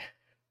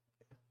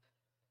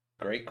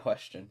 Great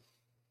question.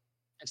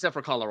 except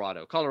for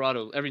Colorado.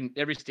 Colorado,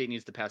 every state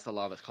needs to pass the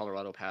law that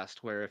Colorado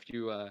passed, where if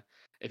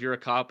you're a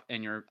cop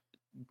and you're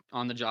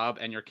on the job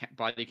and your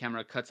body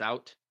camera cuts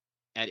out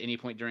at any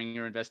point during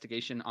your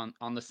investigation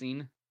on the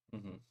scene,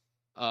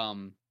 Hmm.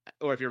 um,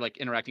 or if you're like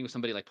interacting with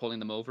somebody like pulling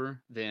them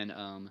over, then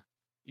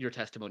your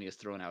testimony is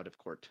thrown out of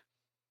court.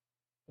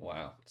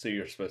 Wow. So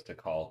you're supposed to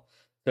call.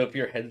 So if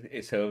your head,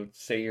 so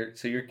say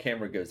your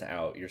camera goes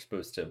out, you're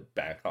supposed to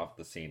back off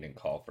the scene and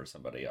call for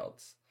somebody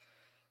else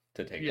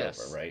to take over,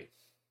 Yes, right?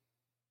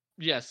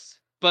 yes,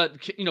 but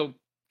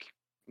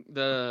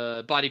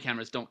the body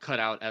cameras don't cut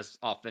out as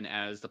often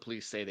as the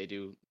police say they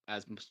do,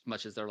 as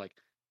much as they're like,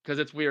 because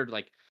it's weird,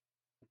 like,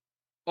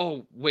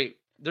 oh wait,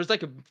 there's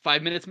like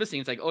 5 minutes missing.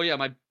 It's like, oh yeah,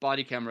 my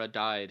body camera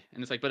died,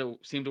 and it's like, but it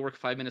seemed to work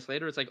 5 minutes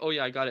later. It's like, oh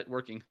yeah, I got it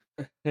working.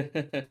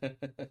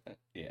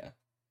 Yeah.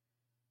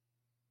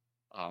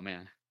 Oh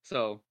man,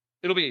 so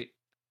it'll be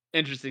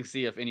interesting to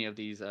see if any of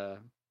these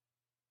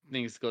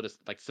things go to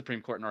like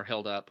Supreme Court and are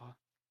held up.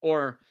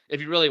 Or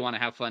if you really want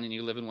to have fun and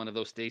you live in one of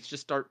those states,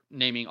 just start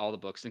naming all the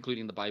books,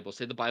 including the Bible.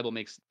 Say the Bible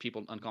makes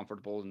people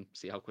uncomfortable, and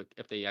see how quick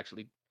if they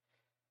actually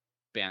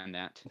ban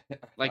that.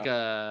 Like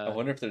I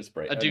wonder if there's a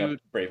enough dude,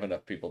 brave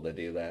enough people to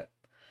do that.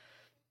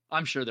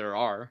 I'm sure there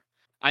are.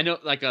 I know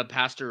like a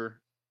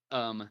pastor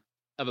um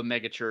of a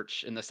mega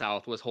church in the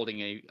South was holding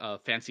a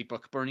fancy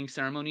book burning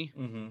ceremony,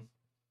 Hmm.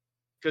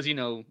 because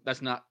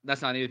that's not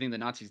anything the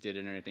Nazis did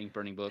or anything,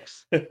 burning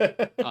books.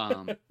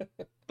 Um,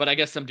 but I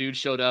guess some dude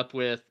showed up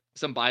with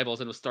some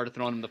Bibles and was started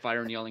throwing them in the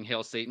fire and yelling,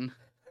 "Hail Satan!"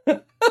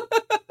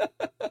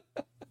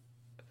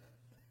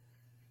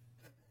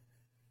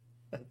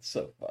 That's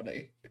so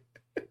funny.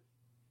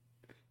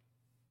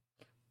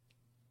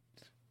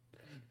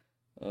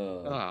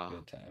 Oh, Ah,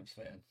 good times,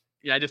 man.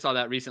 yeah, I just saw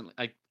that recently.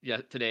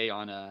 Today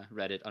on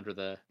Reddit under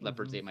the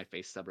 "Leopards Hmm. Ate My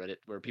Face" subreddit,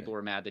 where Yeah. people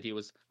were mad that he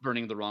was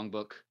burning the wrong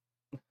book.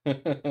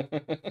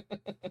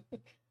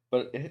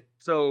 But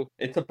So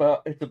it's a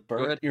go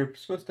burn. ahead, You're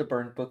supposed to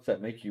burn books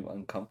that make you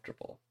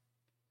uncomfortable.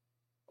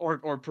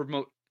 or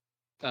promote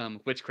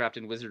witchcraft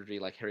and wizardry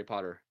like Harry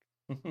Potter.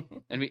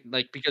 And we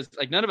like because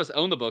like none of us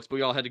own the books, but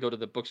we all had to go to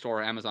the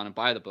bookstore or Amazon and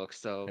buy the books.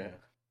 So Yeah.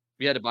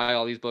 we had to buy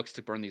all these books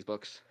to burn these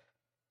books.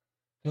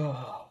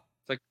 Oh.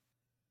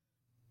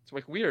 It's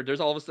like weird.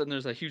 There's all of a sudden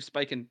there's a huge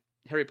spike in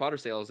Harry Potter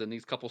sales in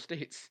these couple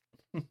states.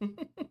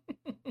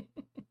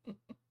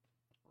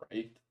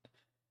 Right.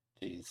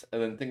 Jeez.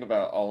 And then think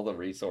about all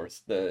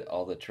the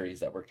all the trees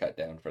that were cut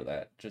down for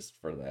that, just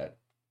for that.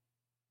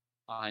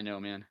 I know,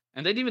 man.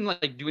 And they didn't even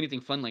like do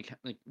anything fun like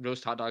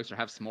roast hot dogs or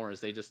have s'mores.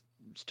 They just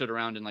stood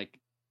around and like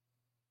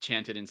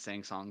chanted and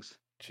sang songs.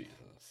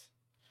 Jesus.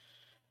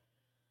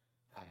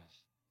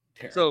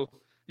 So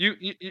Terrible.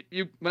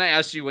 you when I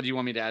asked you what do you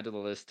want me to add to the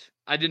list,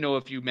 I didn't know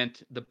if you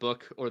meant the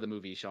book or the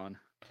movie, Sean.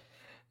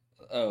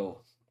 Oh,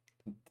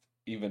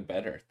 even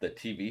better, the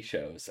TV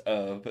shows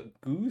of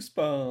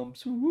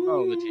Goosebumps.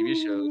 Oh, the TV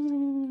shows.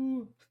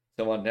 Woo!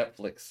 So on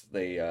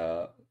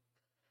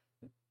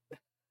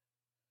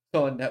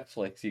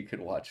Netflix, you could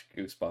watch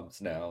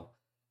Goosebumps now.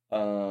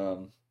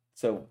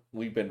 So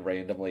we've been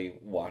randomly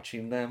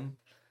watching them.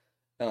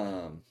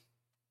 Um,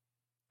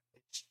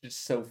 it's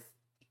just so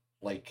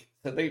like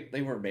so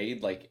they were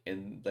made like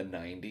in the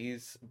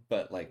 90s,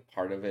 but like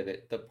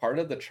the part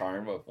of the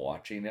charm of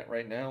watching it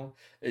right now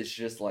is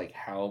just like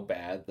how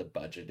bad the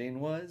budgeting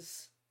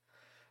was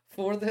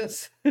for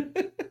this.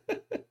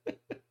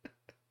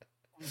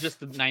 Just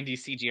the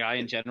 90s CGI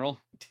in general.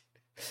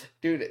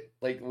 Dude,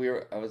 like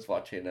I was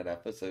watching an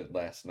episode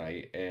last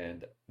night,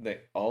 and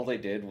all they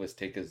did was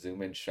take a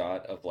zoom in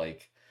shot of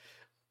like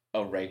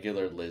a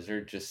regular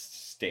lizard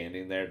just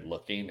standing there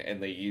looking,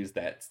 and they used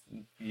that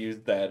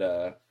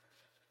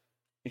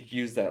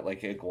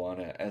like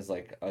iguana as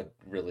like a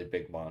really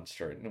big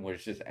monster, and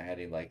was just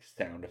adding like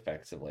sound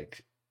effects of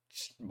like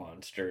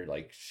monster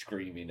like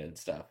screaming and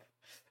stuff.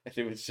 And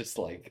it was just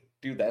like,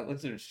 dude, that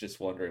lizard's just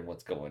wondering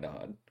what's going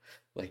on.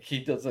 Like he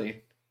doesn't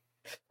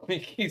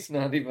like he's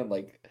not even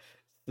like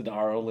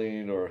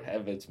snarling or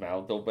have his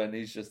mouth open.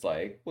 He's just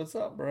like, "What's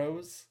up,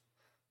 bros?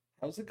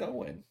 How's it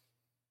going?"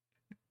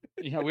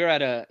 Yeah, we were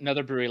at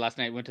another brewery last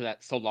night. Went to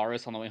that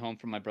Solaris on the way home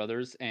from my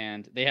brother's,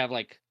 and they have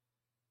like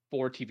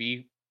four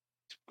TV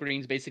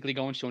screens basically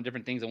going, showing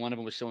different things. And one of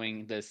them was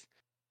showing this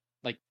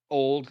like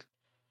old,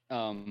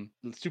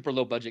 super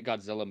low budget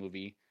Godzilla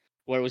movie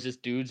where it was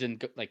just dudes in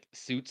like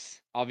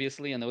suits,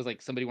 obviously, and there was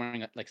like somebody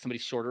wearing like somebody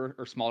shorter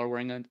or smaller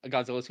wearing a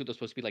Godzilla suit that was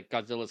supposed to be like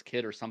Godzilla's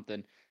kid or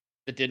something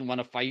that didn't want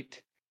to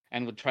fight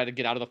and would try to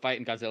get out of the fight,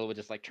 and Godzilla would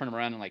just like turn him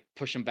around and like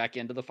push him back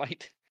into the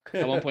fight.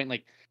 At one point,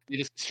 like they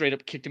just straight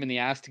up kicked him in the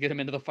ass to get him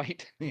into the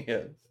fight.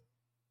 Yes.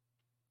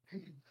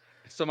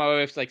 So my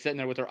wife's like sitting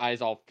there with her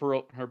eyes all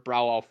furrowed, her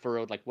brow all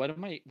furrowed, like what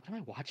am I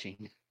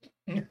watching?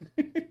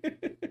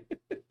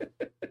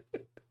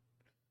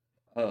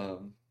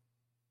 um,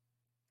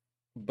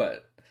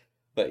 but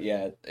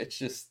yeah, it's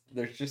just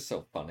they're just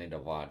so funny to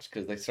watch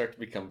because they start to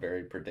become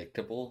very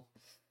predictable.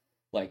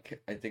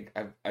 Like I think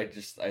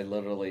I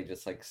literally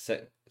just like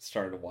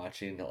started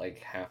watching like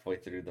halfway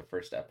through the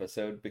first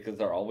episode because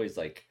they're always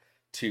like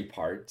two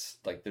parts.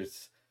 Like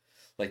there's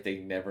like they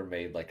never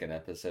made like an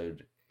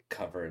episode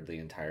cover the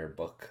entire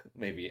book,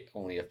 maybe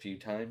only a few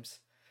times.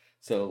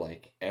 So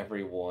like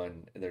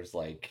everyone, there's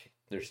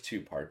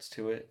two parts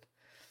to it.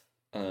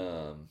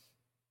 Um,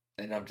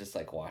 and I'm just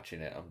like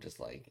watching it. I'm just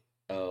like,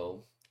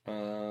 oh,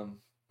 um,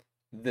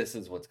 this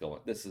is what's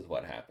going. This is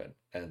what happened,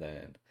 and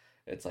then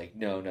it's like,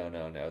 no, no,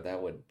 no, no.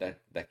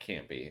 That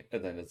can't be.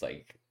 And then it's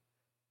like,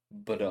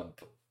 but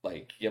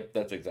like, yep,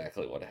 that's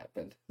exactly what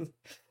happened.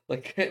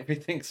 Like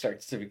everything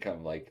starts to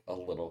become like a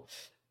little.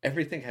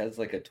 Everything has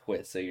like a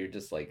twist, so you're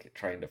just like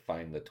trying to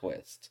find the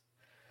twist,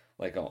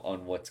 like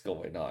on what's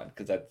going on,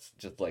 because that's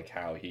just like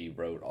how he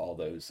wrote all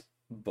those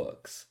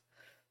books.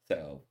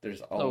 So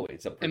there's So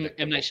always a M Night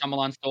predictable.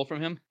 Shyamalan stole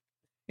from him.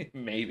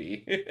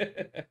 Maybe.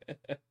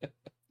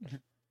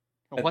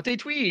 What a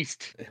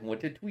twist!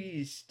 What a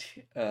twist.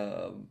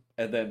 And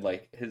then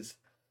like his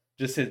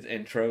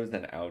intros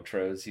and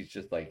outros, he's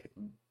just like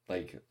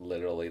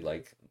literally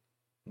like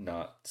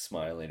not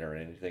smiling or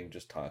anything,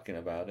 just talking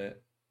about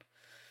it.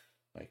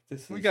 Like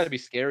this We got to is be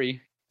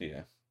scary.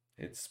 yeah,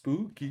 it's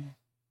spooky.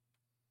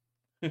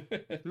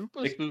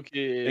 Super it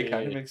it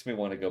kind of spooky. makes me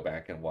want to go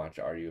back and watch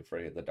Are You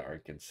Afraid of the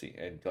Dark and see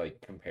and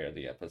like compare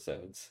the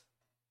episodes.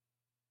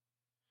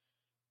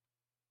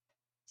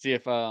 See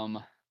if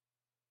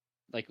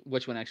like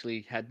which one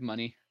actually had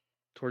money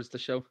towards the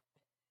show.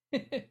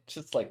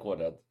 Just like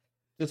what else?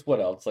 Just what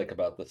else like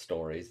about the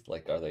stories?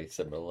 Like are they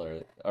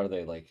similar? Are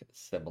they like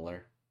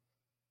similar?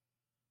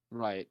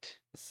 Right.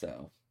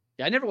 So,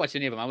 Yeah, I never watched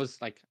any of them. I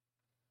was like,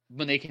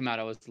 when they came out,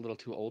 I was a little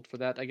too old for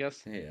that. I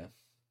guess yeah.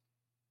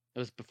 it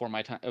was before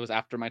my time. It was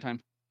after my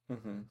time.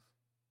 Hmm.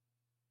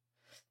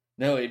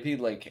 No,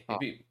 Oh,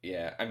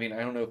 yeah. I mean, I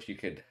don't know if you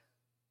could.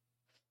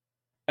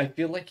 I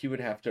feel like you would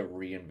have to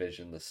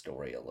re-envision the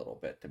story a little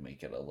bit to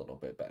make it a little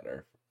bit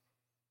better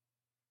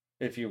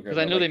if you were because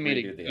I gonna know they like made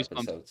redo a the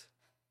Goosebumps. episodes.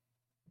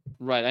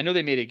 Right. I know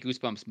they made a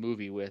Goosebumps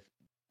movie with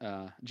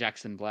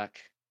Jackson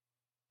Black.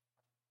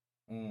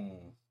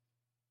 Mm,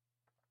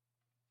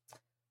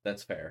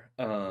 that's fair.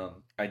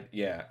 I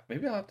yeah,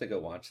 maybe I'll have to go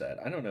watch that.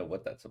 I don't know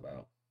what that's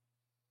about,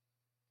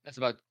 That's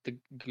about the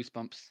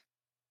Goosebumps.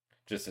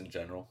 just in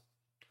general.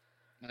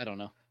 I don't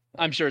know.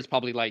 I'm sure it's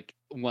probably like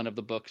one of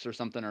the books or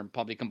something, or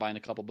probably combine a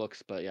couple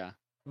books. But yeah,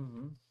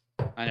 Hmm.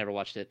 I never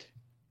watched it.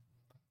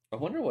 I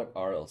wonder what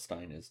R.L.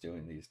 Stein is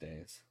doing these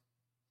days.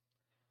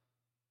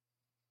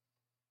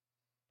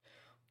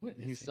 What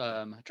is He's he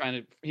doing?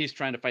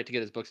 trying to fight to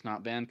get his books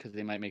not banned because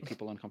they might make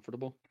people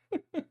uncomfortable.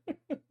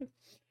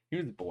 He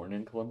was born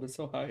in Columbus,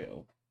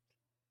 Ohio.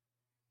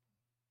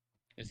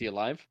 Is he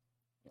alive?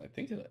 I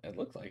think it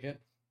looks like it.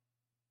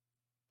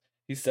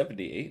 He's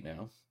 78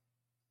 now.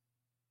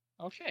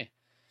 Okay.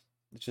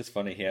 It's just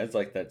funny. He has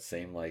like that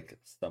same like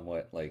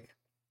somewhat like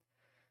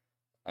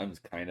I'm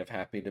kind of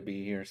happy to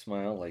be here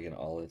smile like in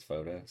all his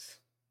photos.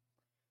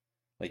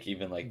 Like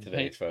even like Right.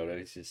 today's photo,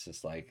 he's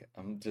just like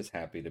I'm just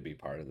happy to be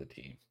part of the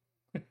team.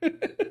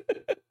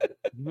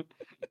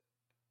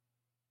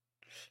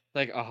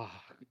 Like, oh,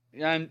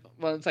 yeah.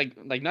 Well, it's like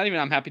not even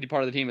I'm happy to be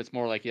part of the team. It's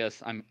more like,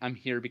 yes, I'm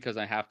here because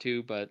I have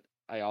to, but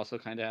I also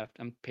kind of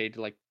I'm paid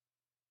to like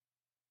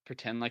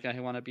pretend like I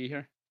want to be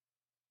here.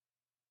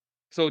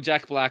 So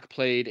Jack Black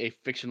played a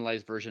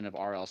fictionalized version of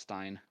R.L.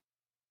 Stein,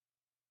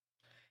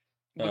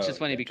 which Oh, is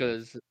funny gotcha.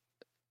 because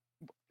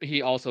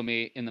he also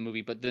made in the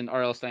movie, but then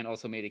R.L. Stein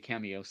also made a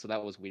cameo, so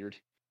that was weird.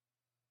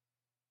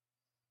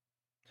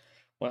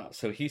 Wow,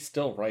 so he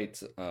still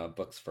writes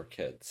books for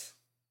kids.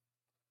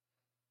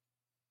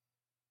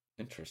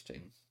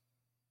 Interesting.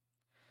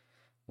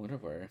 Wonder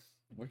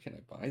where can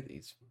I buy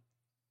these?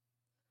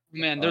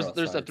 Man, R.L.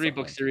 there's a Stein's 3 book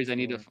online series I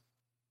need to. bookstore.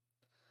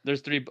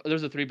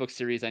 There's a 3 book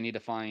series I need to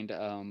find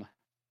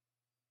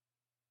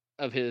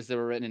of his that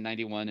were written in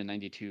 91 and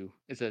 92.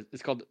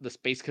 It's called the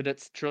Space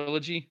Cadets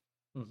trilogy.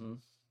 Mm-hmm.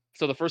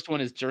 So the first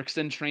one is Jerks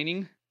in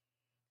Training,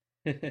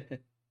 and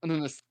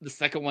then the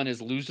second one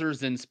is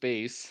Losers in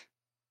Space,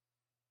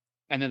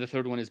 and then the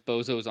third one is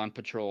Bozos on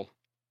Patrol.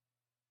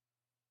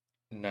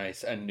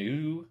 Nice. A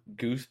new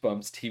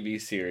Goosebumps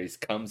TV series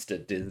comes to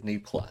Disney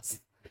Plus.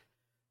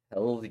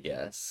 Hell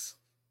yes.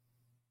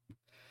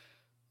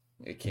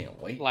 I can't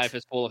Life wait.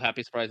 is full of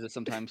happy surprises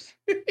sometimes.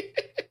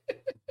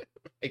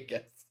 I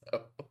guess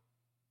so.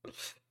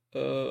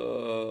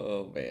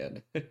 Oh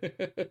man.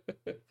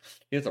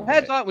 He has a I had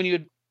riot. thought when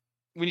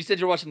you said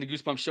you're watching the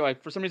Goosebumps show,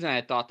 for some reason I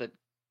had thought that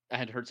I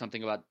had heard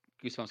something about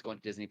Goosebumps going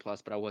to Disney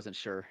Plus, but I wasn't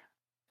sure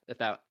if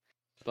that.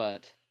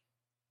 But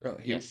Oh,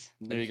 yes,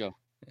 there you go.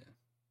 yeah.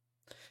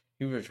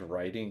 He was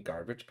writing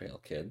Garbage Pail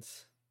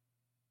Kids.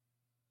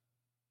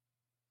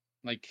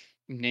 Like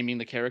naming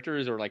the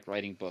characters or like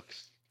writing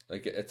books.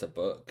 Like it's a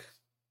book.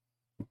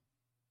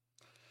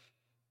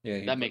 Yeah,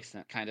 he That put makes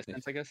kind of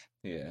sense, I guess.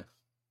 yeah.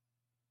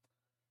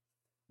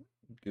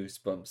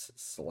 Goosebumps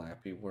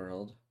Slappy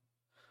World.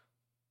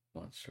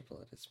 Monster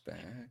Blood is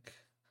back.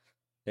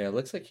 Yeah, it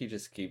looks like he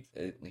just keeps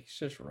he's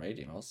just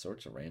writing all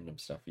sorts of random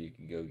stuff you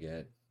can go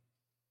get.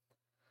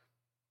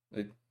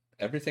 It,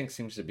 everything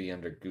seems to be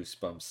under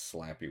Goosebumps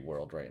Slappy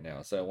World right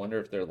now. So I wonder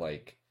if they're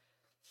like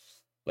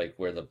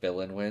where the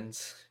villain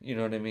wins. You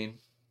know what I mean?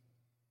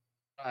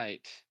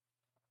 Right.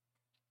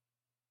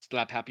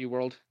 Slap Happy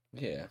World.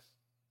 Yeah,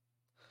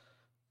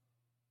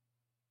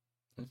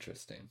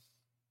 interesting.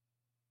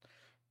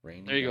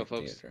 There Raining you go, Dark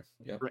folks. Theater.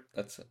 Yep, Bre-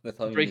 that's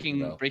all you need to breaking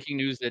know. breaking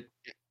news that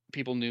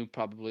people knew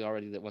probably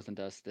already that wasn't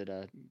us,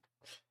 that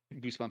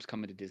Goosebumps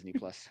coming to Disney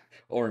Plus.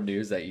 Or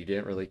news that you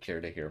didn't really care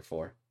to hear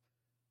for.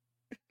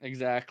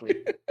 Exactly.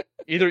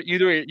 Either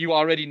you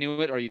already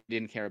knew it or you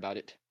didn't care about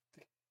it.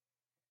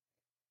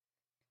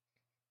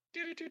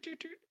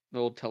 The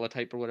old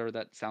teletype or whatever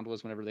that sound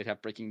was whenever they'd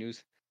have breaking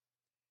news.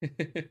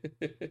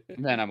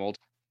 Man, I'm old.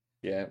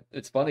 Yeah,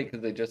 it's funny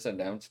because they just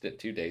announced it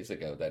 2 days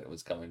ago that it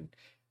was coming.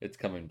 It's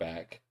coming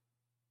back.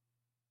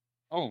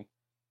 Oh,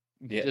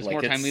 Yeah, just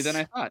more like timely than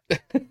I it's thought.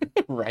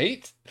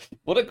 right.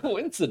 What a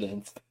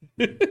coincidence.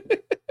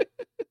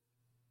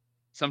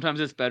 Sometimes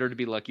it's better to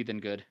be lucky than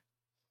good.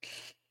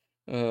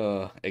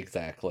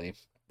 Exactly.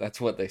 That's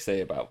what they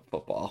say about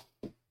football.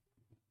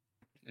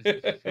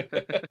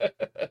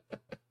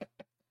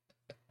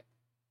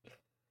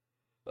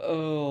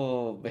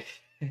 Oh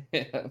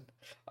man.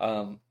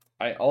 Um,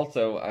 I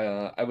also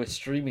I was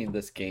streaming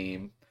this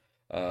game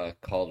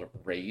called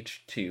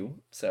Rage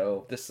 2.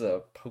 So this is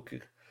a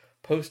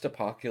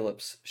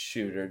post-apocalypse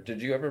shooter.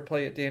 Did you ever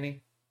play it,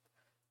 Danny?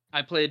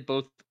 I played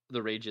both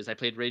the Rages. I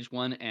played Rage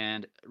 1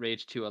 and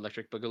Rage 2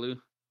 Electric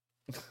Boogaloo.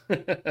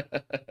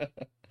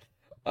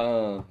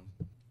 Um,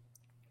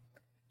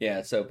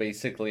 yeah, so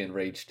basically in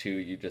Rage 2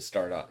 you just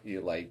start out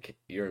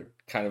you're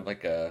kind of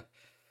like a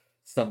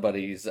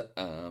somebody's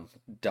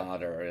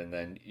daughter, and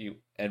then you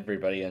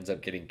everybody ends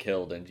up getting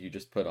killed, and you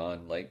just put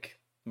on like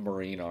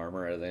marine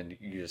armor, and then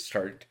you just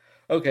start,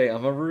 okay,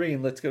 I'm a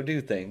marine, let's go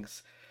do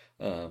things.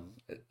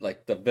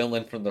 Like the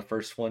villain from the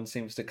first one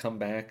seems to come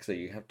back, so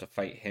you have to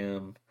fight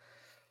him.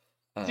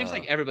 Seems uh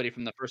like everybody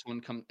from the first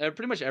one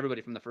pretty much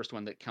everybody from the first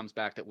one that comes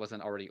back that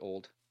wasn't already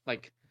old.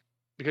 Like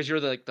because you're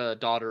the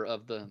daughter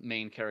of the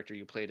main character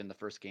you played in the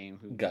first game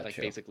who like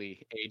Gotcha.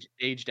 basically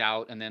aged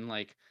out, and then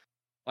like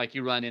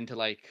you run into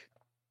like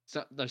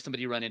there's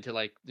somebody you run into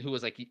like who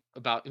was like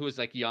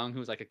young, who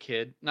was like a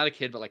kid, not a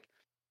kid but like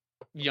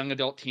young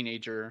adult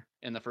teenager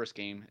in the first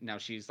game. Now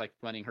she's like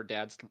running her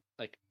dad's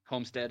like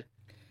homestead.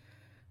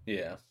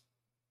 Yeah.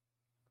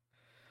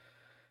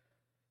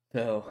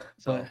 So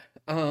but So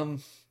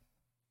um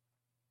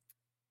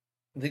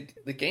the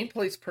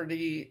gameplay's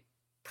pretty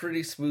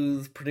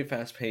smooth, pretty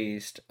fast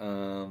paced.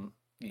 You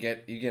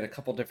get a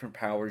couple different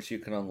powers you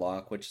can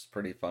unlock, which is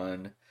pretty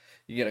fun.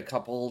 You get a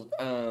couple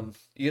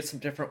you get some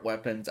different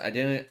weapons. I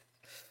didn't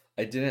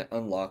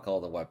unlock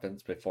all the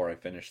weapons before I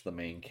finished the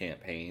main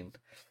campaign.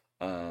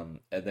 And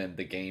then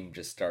the game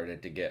just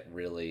started to get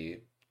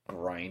really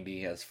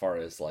grindy as far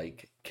as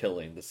like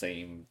killing the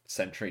same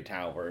sentry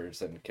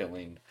towers and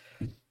killing.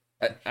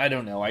 I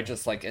don't know. I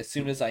just like as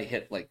soon as I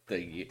hit like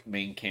the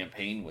main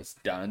campaign was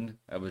done,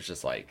 I was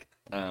just like,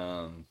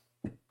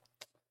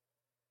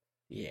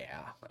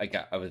 yeah,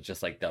 I was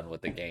just like done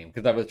with the game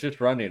because I was just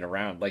running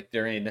around like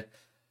during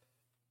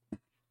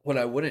when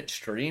I wouldn't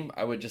stream,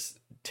 I would just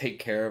take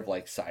care of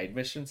like side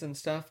missions and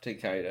stuff to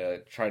kind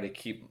of try to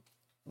keep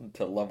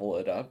to level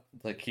it up,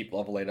 like keep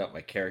leveling up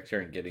my character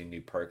and getting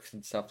new perks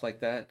and stuff like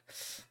that.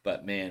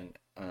 But man,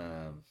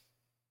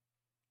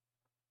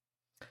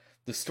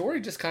 the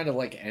story just kind of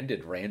like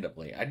ended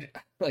randomly.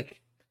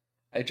 Like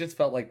I just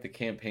felt like the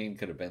campaign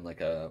could have been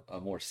like a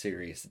more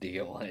serious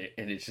deal,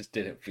 and it just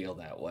didn't feel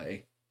that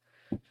way.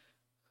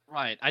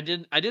 right, I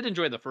did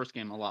enjoy the first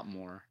game a lot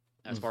more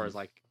as far Hmm. as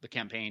like the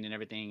campaign and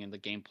everything and the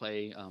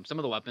gameplay. Some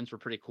of the weapons were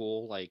pretty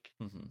cool, like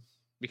Hmm.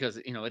 because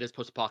it is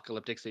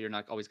post-apocalyptic, so you're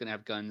not always gonna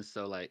have guns.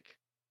 So like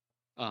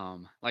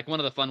one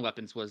of the fun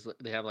weapons was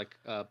they have like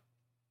a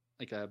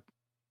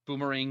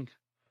boomerang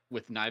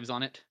with knives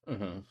on it,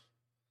 Hmm.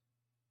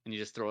 and you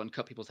just throw it and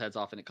cut people's heads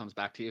off, and it comes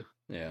back to you.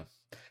 Yeah.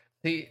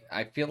 See,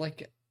 I feel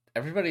like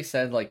everybody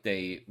said like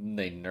they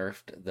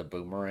nerfed the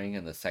boomerang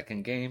in the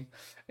second game,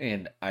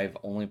 and I've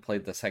only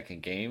played the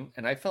second game,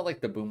 and I felt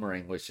like the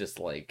boomerang was just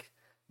like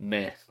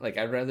meh. Like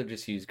I'd rather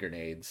just use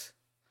grenades.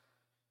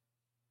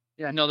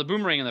 Yeah, no, the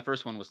boomerang in the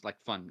first one was like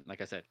fun.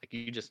 Like I said, like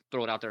you just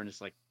throw it out there and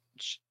just like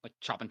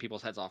chopping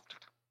people's heads off,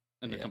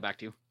 and they Yeah. come back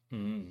to you.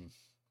 Hmm.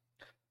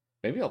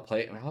 Maybe I'll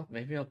play.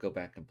 Maybe I'll go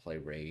back and play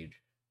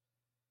Rage.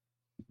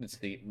 Let's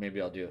see.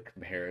 Maybe I'll do a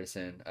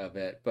comparison of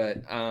it.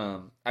 But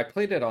I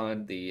played it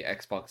on the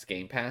Xbox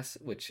Game Pass,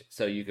 which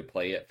so you could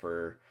play it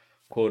for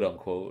quote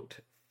unquote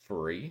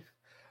free.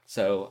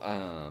 So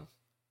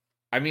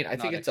I mean, I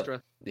think Not it's a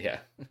extra.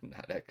 yeah,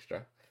 not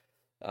extra.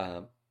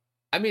 Um,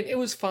 I mean, it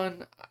was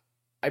fun.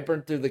 I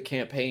burned through the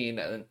campaign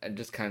and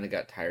just kind of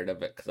got tired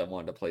of it because I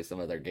wanted to play some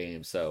other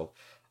games. So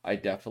I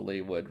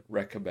definitely would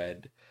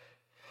recommend.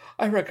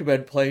 I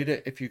recommend playing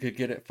it if you could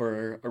get it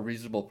for a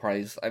reasonable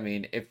price. I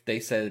mean, if they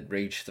said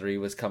Rage 3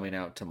 was coming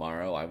out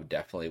tomorrow, I would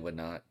definitely would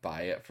not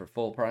buy it for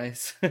full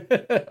price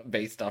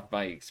based off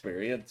my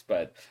experience,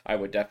 but I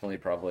would definitely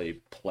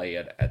probably play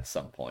it at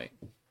some point.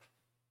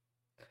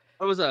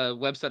 There was a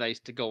website I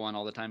used to go on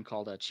all the time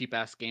called Cheap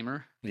Ass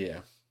Gamer,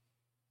 Yeah.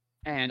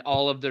 and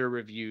all of their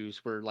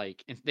reviews were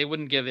like they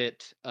wouldn't give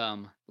it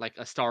like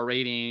a star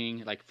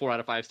rating, like 4 out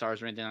of 5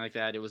 stars or anything like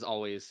that. It was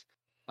always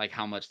like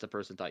how much the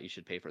person thought you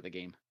should pay for the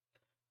game.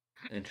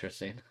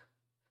 Interesting.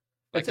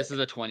 Like It's a this is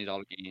a $20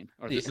 game,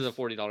 or yeah. this is a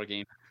 $40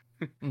 game.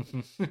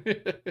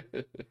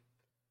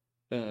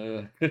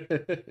 Uh,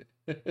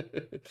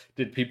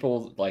 did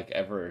people like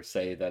ever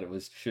say that it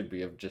was should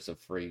be just a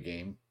free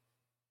game?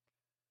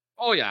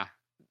 Oh yeah,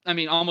 I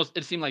mean almost.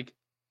 It seemed like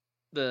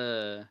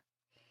the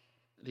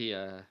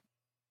the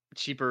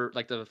cheaper,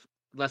 like the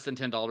less than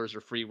 $10 or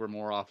free were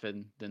more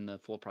often than the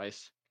full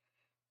price.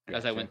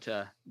 As I Gotcha. went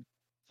to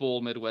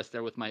full Midwest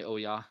there with my oh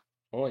yeah.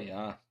 Oh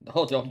yeah.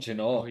 Oh, don't you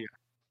Oh know? yeah.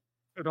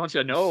 Don't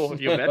you know?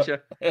 You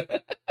betcha.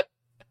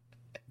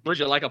 Would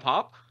you like a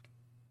pop?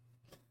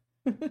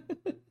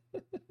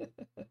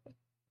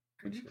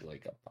 Would you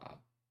like a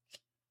pop?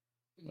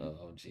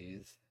 Oh,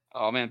 jeez.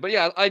 Oh man, but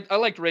yeah, I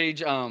liked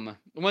Rage.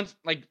 Once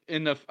like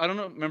in the I don't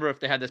know remember if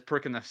they had this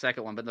perk in the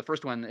second one, but in the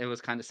first one it was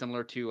kind of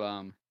similar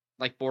to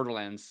like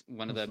Borderlands.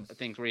 One of the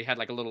things where you had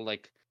like a little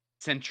like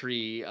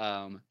sentry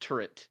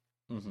turret.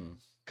 Mm-hmm.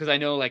 Because I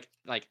know like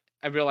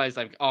I realized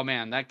like oh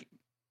man that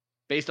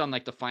based on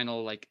like the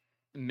final like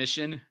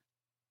mission,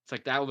 it's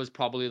like that was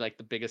probably like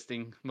the biggest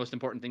thing, most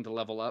important thing to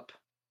level up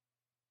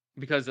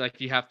because like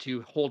you have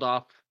to hold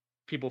off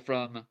people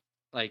from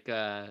like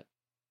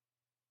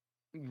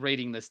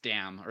raiding this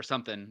dam or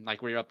something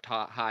like where you're up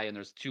high and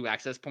there's 2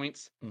 access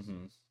points.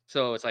 Mm-hmm.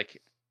 So it's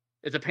like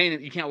it's a pain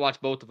that you can't watch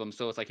both of them.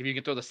 So it's like if you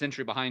can throw the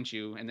sentry behind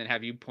you and then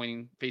have you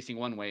pointing facing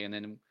one way, and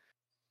then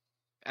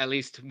at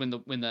least when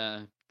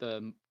the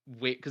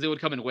wave, because it would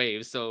come in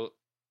waves, so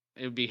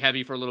it would be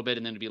heavy for a little bit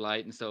and then it'd be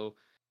light, and so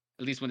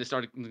at least when it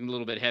started a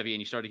little bit heavy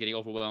and you started getting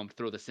overwhelmed,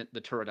 throw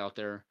the turret out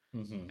there,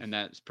 Mm-hmm. and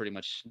that's pretty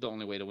much the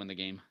only way to win the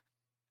game.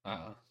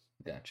 Ah,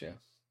 gotcha.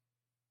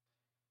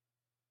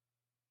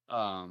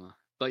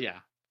 But yeah,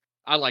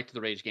 I liked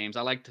the Rage games.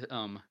 I liked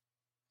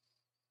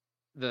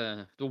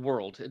the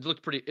world. It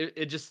looked pretty.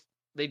 It just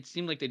they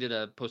seemed like they did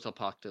a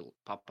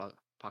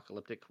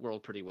post-apocalyptic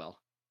world pretty well.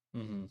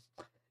 Mm-hmm.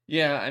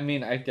 Yeah, I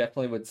mean, I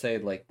definitely would say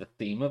like the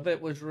theme of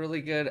it was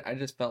really good. I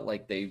just felt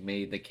like they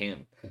made the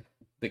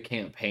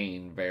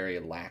campaign very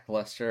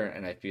lackluster,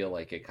 and I feel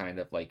like it kind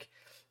of like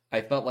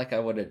I felt like I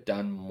would have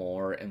done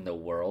more in the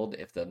world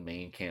if the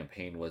main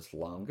campaign was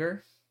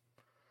longer.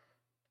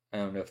 I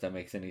don't know if that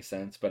makes any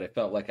sense, but I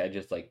felt like I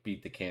just like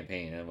beat the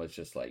campaign and was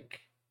just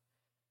like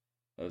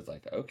I was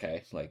like,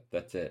 okay, like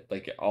that's it.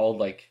 Like all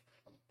like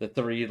the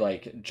three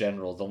like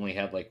generals only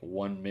had like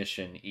one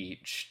mission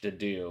each to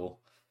do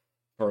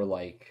for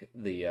like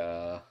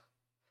the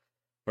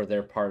for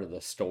their part of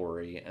the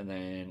story. And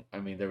then I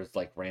mean there was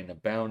like random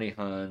bounty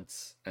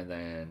hunts, and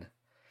then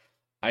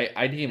I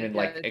didn't even Yeah.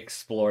 like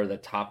explore the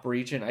top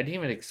region. I didn't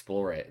even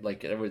explore it.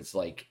 Like it was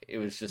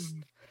just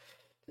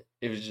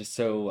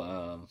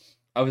so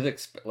I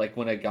was like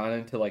when I got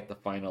into like the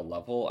final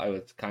level, I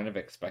was kind of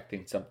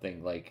expecting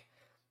something like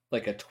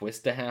a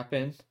twist to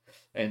happen,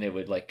 and it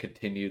would like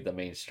continue the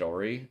main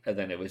story, and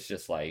then it was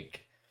just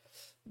like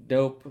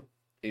nope,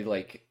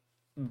 like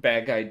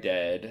bad guy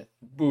dead,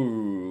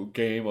 boo,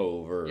 game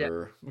Yeah.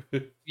 over.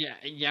 Yeah.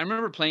 I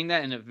remember playing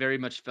that, and it very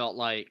much felt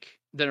like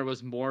there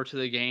was more to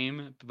the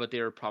game, but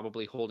they were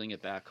probably holding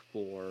it back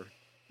for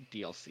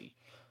DLC.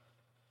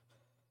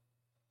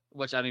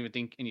 Which I don't even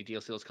think any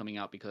DLC was coming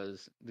out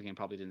because the game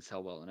probably didn't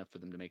sell well enough for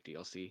them to make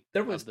DLC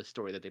there of was the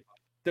story that they.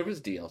 there was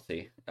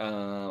DLC.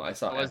 I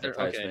saw Oh, was there?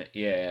 Okay. advertisement.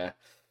 Yeah.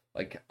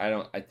 Like I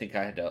don't I think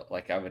I had to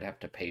like I would have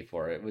to pay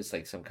for it. It was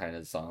like some kind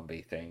of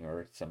zombie thing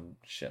or some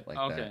shit like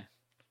that. Okay.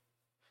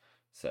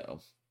 So,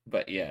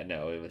 but yeah,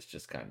 no, it was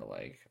just kind of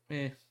like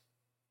meh,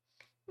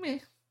 meh,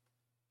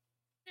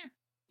 Yeah.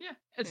 Yeah.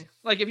 meh. It's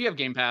like if you have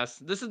Game Pass,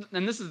 this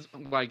is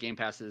why Game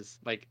Pass is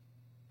like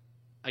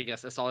I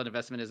guess a solid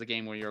investment is a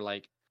game where you're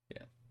like,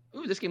 Yeah.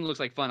 ooh, this game looks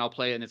like fun. I'll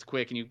play it and it's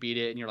quick and you beat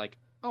it and you're like,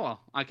 oh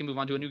well, I can move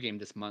on to a new game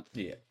this month.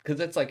 Yeah, because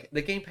it's like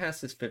the Game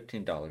Pass is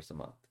 $15 a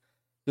month.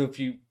 So if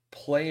you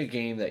play a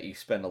game that you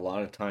spend a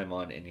lot of time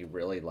on and you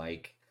really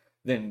like,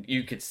 then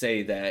you could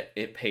say that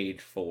it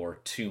paid for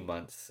 2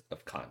 months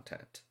of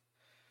content.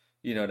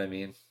 You know what I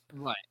mean?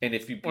 Right. And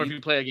if you Or if you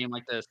beat, play a game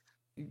like this,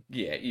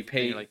 yeah,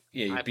 then you're like,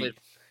 you I played.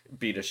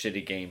 beat a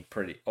shitty game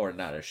pretty, or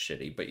not a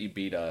shitty, but you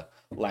beat a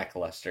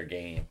lackluster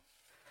game,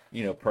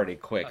 pretty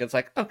quick. It's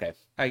like, okay,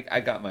 I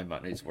got my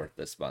money's worth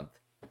this month.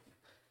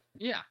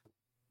 Yeah,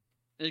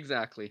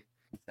 exactly.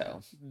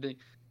 So The,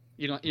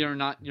 you're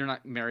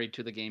not married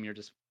to the game. You're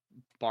just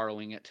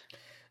borrowing it.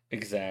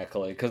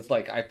 exactly, because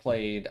like I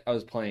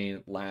was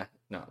playing not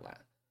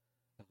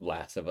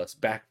Last of Us,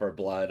 Back for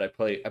Blood. I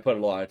put a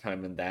lot of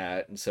time in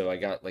that, and so I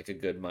got like a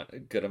good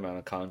amount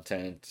of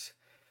content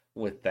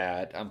with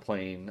that. I'm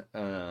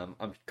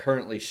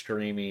currently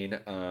streaming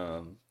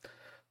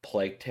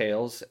Plague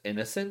Tales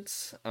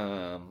Innocence,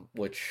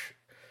 which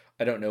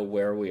I don't know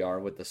where we are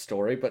with the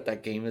story, but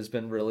that game has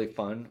been really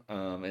fun.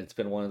 It's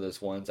been one of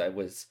those ones I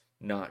was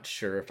not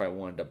sure if I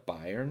wanted to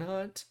buy or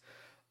not.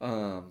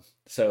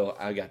 So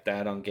I got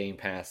that on Game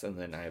Pass, and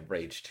then I have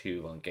Rage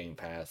 2 on Game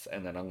Pass,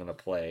 and then I'm gonna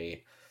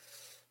play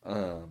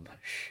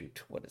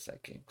Shoot, what is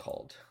that game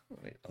called?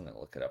 Wait, I'm gonna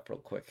look it up real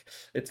quick.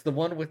 It's the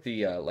one with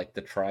the like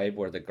the tribe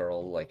where the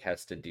girl like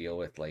has to deal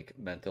with like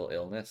mental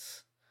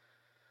illness.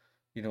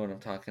 You know what I'm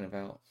talking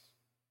about?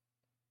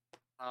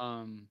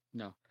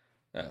 No.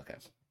 Oh, okay.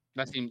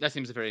 That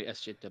seems a very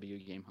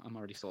SJW game. I'm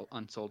already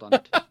unsold on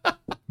it.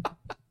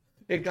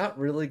 It got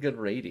really good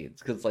ratings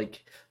because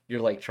like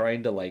you're like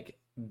trying to like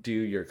do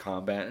your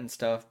combat and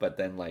stuff, but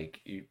then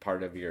like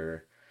part of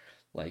your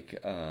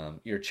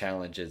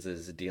challenges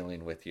is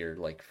dealing with your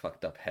like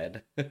fucked up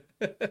head.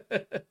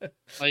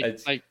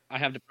 It's Like I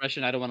have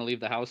depression. I don't want to leave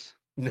the house,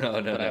 no,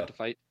 no, but I have no. to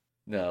fight.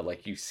 No,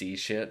 like you see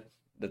shit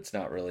that's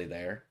not really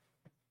there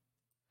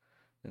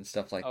and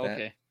stuff like Oh, that.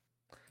 okay.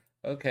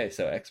 Okay,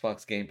 so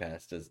Xbox Game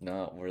Pass does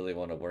not really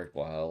want to work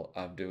while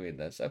I'm doing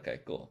this. Okay,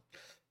 cool.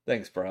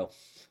 Thanks, bro.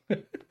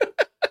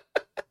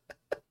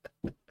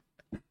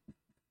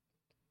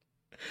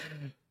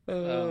 Um,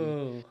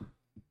 Oh.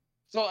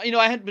 so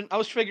I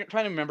was trying to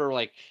remember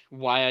like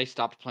why I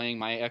stopped playing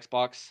my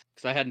Xbox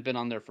because I hadn't been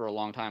on there for a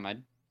long time. I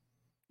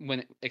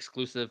went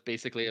exclusive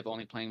basically of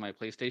only playing my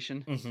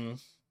PlayStation, Mm-hmm.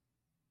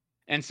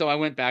 and so I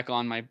went back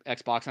on my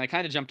Xbox and I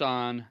kind of jumped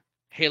on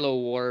Halo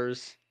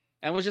Wars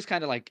and was just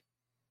kind of like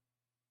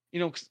you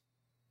know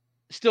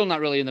still not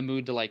really in the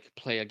mood to like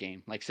play a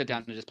game, like sit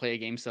down and just play a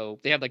game. So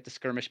they have like the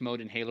skirmish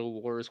mode in Halo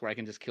Wars where I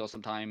can just kill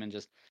some time and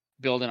just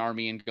build an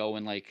army and go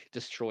and like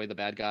destroy the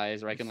bad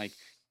guys, or I can like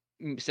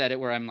set it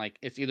where I'm like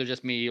it's either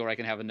just me or I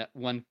can have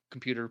one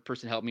computer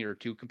person help me or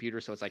two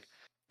computers. So it's like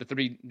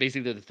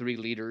basically the three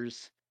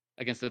leaders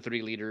against the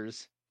three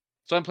leaders.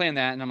 So I'm playing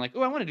that and I'm like,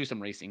 oh, I want to do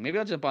some racing. Maybe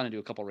I'll jump on and do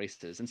a couple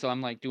races. And so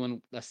I'm like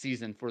doing a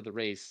season for the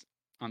race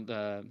on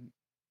the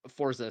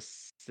Forza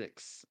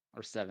 6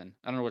 or 7.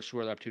 I don't know which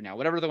where they're up to now.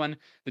 Whatever the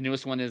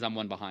newest one is, I'm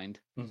one behind.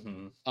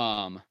 Mm-hmm.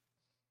 Um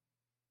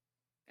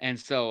and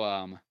so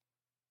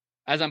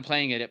as I'm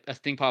playing it, a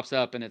thing pops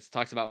up and it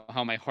talks about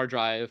how my hard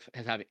drive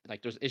has having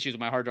like there's issues with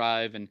my hard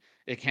drive and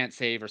it can't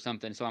save or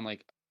something. So I'm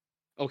like,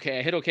 okay,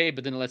 I hit okay,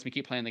 but then it lets me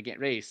keep playing the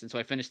race. And so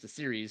I finished the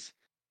series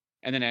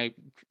and then I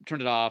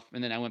turned it off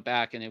and then I went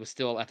back and it was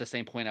still at the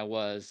same point I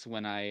was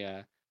when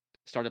I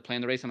started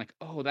playing the race. I'm like,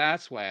 oh,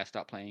 that's why I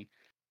stopped playing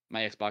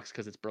my Xbox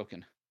because it's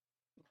broken.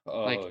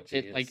 Like Oh,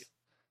 it like jeez.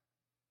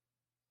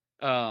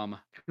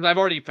 because I've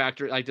already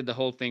factored. I did the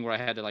whole thing where I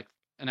had to like,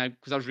 and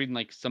because I was reading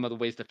like some of the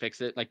ways to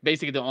fix it. Like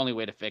basically, the only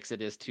way to fix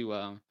it is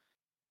to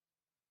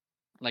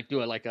like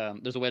do it like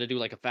there's a way to do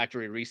like a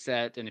factory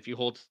reset, and if you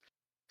hold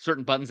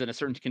certain buttons in a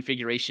certain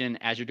configuration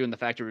as you're doing the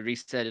factory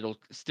reset, it'll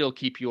still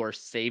keep your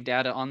save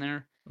data on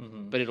there,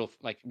 Mm-hmm. but it'll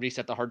like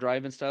reset the hard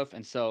drive and stuff.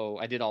 And so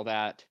I did all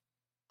that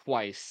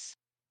twice,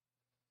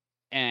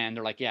 and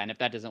they're like, yeah, and if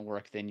that doesn't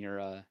work, then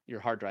your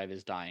hard drive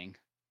is dying,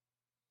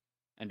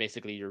 and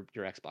basically your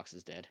Xbox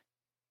is dead.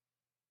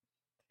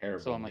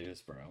 So Terrible I'm like,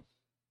 news, bro.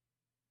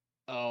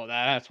 oh,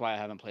 that's why I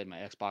haven't played my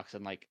Xbox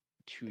in like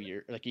 2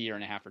 years, like a year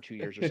and a half or 2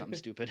 years or something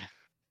stupid.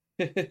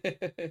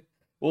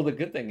 Well, the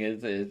good thing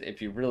is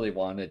if you really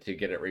wanted to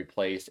get it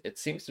replaced, it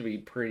seems to be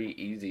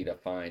pretty easy to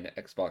find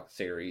Xbox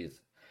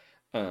Series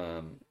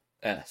um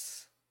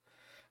S.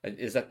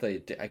 Is that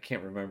I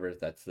can't remember if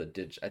that's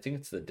I think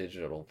it's the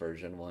digital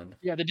version one.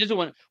 Yeah, the digital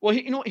one. Well,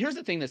 here's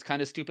the thing that's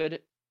kind of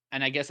stupid,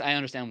 and I guess I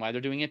understand why they're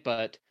doing it,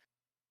 but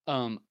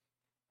um,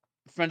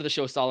 friend of the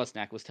show, Solid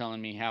Snack, was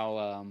telling me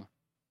how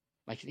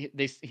like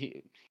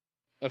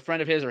a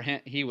friend of his or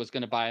he was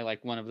going to buy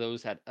like one of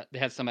those. They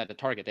had some at the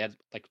Target. They had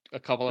like a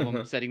couple of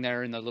them sitting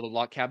there in the little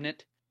lock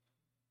cabinet.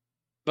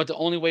 But the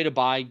only way to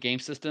buy game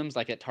systems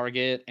like at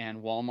Target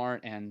and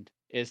Walmart and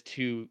is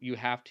you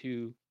have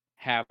to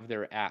have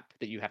their app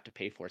that you have to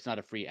pay for. It's not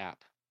a free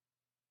app.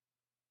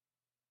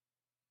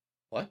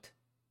 What?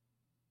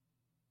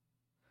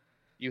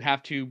 You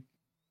have to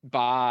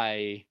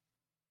buy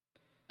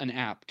an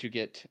app to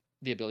get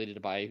the ability to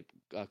buy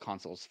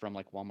consoles from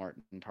like Walmart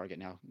and Target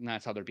now. And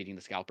that's how they're beating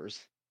the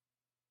scalpers.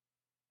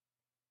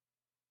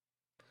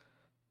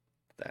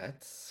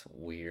 That's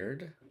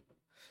weird.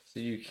 So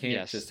you can't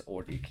Yes. just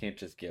order, you can't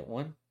just get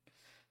one?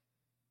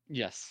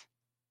 Yes.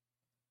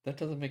 That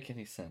doesn't make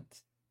any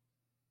sense.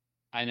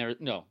 I never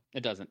no,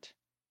 it doesn't.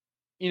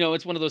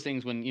 It's one of those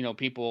things when,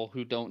 people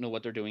who don't know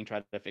what they're doing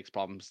try to fix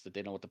problems that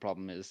they know what the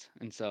problem is.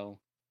 And so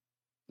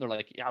they're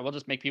like, yeah, we'll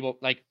just make people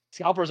like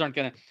scalpers aren't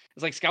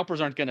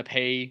gonna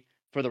pay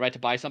for the right to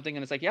buy something.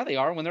 And it's like, yeah, they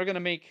are when they're gonna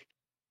make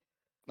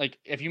like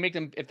if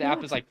the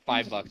app is like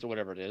 $5 or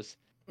whatever it is,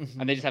 and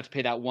Hmm. they just have to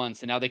pay that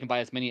once, and now they can buy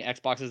as many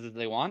Xboxes as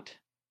they want.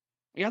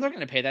 Yeah, they're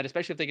gonna pay that,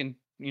 especially if they can,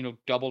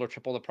 double or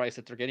triple the price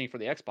that they're getting for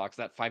the Xbox.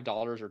 That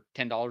 $5 or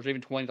 $10 or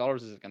even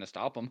 $20 isn't gonna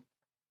stop them.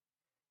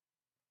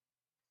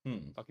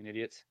 Hmm. Fucking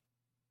idiots.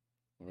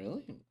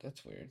 Really?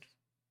 That's weird.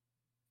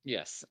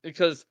 Yes,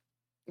 because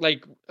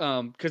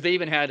because they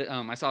even had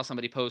I saw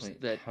somebody post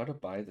Wait, that how to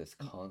buy this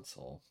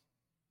console?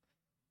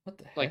 What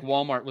the like heck?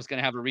 Walmart was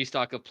gonna have a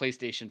restock of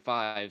PlayStation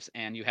 5s,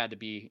 and you had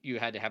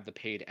to have the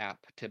paid app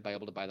to be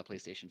able to buy the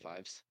PlayStation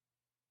 5s.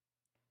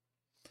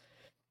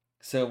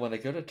 So when I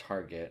go to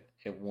Target,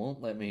 it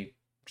won't let me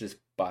just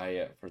buy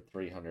it for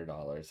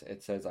 $300.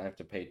 It says I have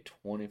to pay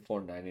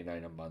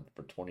 $24.99 a month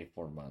for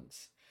 24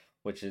 months,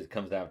 which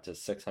comes out to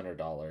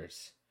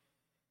 $600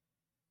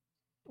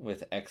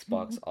 with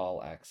Xbox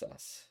All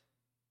Access.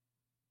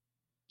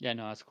 Yeah,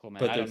 no, that's cool, man.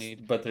 But I don't there's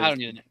need. but I there's don't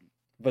need it.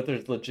 but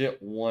there's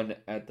legit one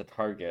at the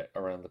Target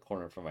around the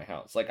corner from my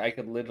house. Like I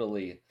could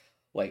literally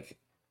like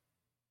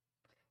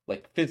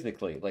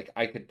physically, like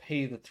I could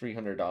pay the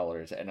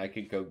 $300 and I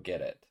could go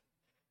get it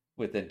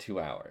within 2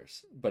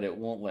 hours, but it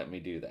won't let me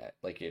do that.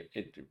 Like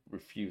it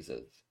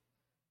refuses.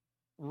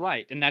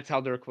 Right, and that's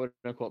how they're quote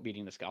unquote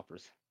beating the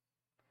scalpers.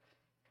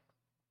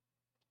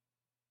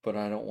 But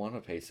I don't want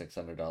to pay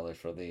 $600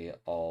 for the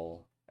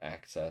all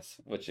access,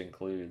 which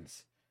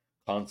includes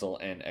console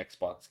and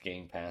Xbox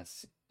Game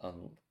Pass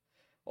on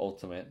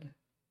Ultimate.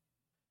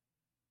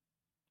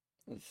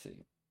 Let's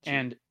see.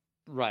 And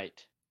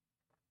right.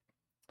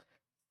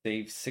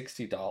 Save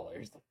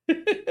 $60.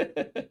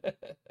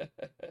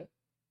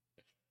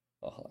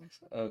 Oh,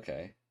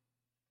 okay.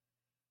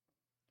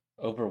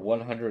 Over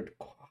 100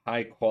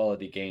 high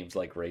quality games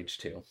like Rage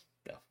 2.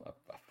 No, I'm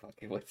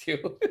fucking with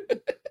you.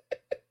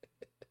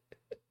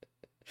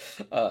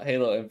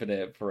 Halo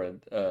Infinite for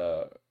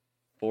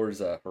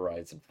Forza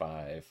Horizon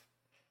 5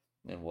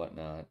 and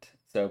whatnot.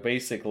 So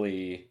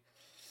basically,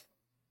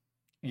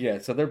 yeah,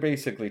 so they're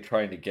basically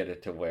trying to get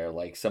it to where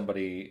like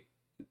somebody,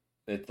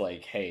 it's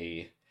like,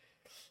 hey,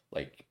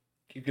 like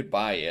you could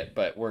buy it,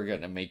 but we're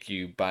gonna make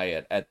you buy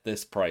it at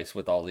this price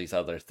with all these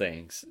other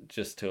things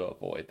just to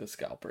avoid the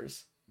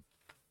scalpers.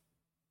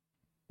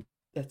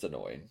 That's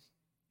annoying.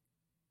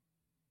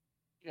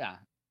 Yeah,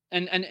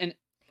 and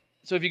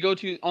so if you go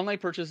to online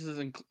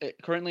purchases,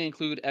 currently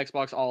include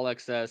Xbox All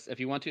Access. If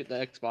you want to the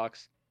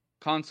Xbox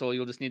console,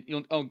 you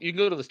can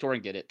go to the store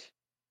and get it.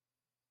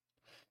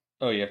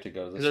 Oh, you have to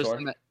go to the Because there's store?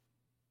 some,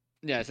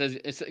 yeah, it says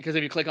it's because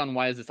if you click on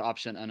why is this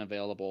option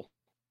unavailable?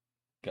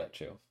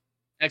 Got you.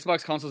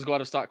 Xbox consoles go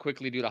out of stock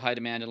quickly due to high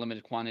demand and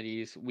limited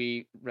quantities.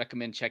 We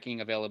recommend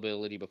checking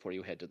availability before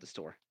you head to the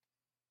store.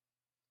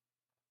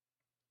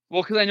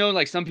 Well, because I know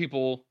like some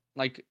people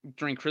like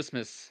during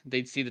Christmas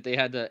they'd see that they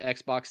had the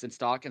Xbox in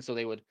stock, and so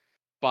they would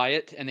buy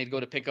it and they'd go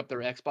to pick up their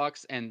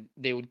Xbox and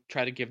they would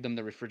try to give them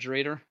the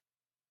refrigerator,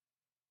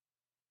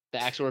 the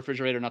actual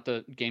refrigerator, not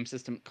the game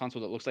system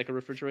console that looks like a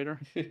refrigerator,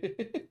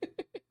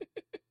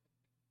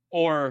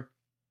 or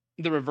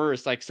the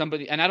reverse, like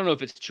somebody. And I don't know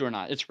if it's true or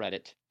not. It's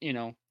Reddit, you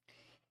know.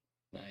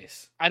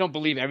 Nice. I don't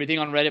believe everything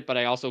on Reddit, but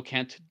I also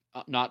can't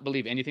not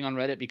believe anything on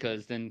Reddit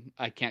because then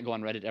I can't go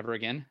on Reddit ever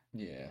again.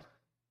 Yeah.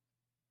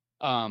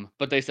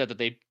 But they said that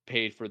they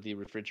paid for the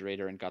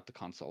refrigerator and got the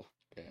console.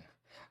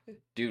 Yeah.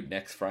 Dude,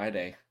 next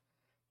Friday,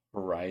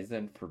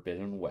 Horizon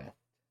Forbidden West.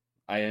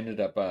 I ended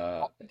up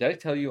did I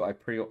tell you I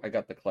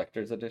got the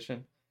collector's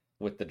edition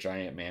with the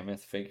giant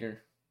mammoth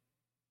figure?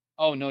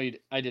 Oh no,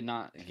 I did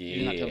not. Yeah. You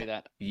did not tell me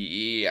that.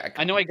 Yeah,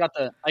 I know I got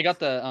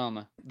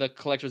the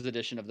collector's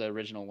edition of the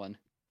original one.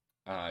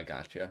 I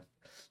gotcha.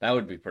 That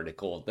would be pretty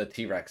cool. That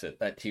T-Rex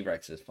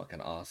is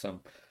fucking awesome.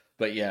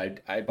 But yeah,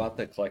 I bought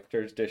the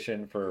collector's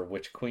edition for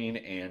Witch Queen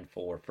and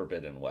for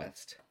Forbidden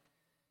West.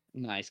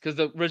 Nice, because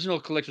the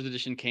original collector's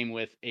edition came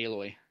with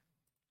Aloy.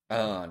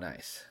 Oh,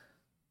 nice.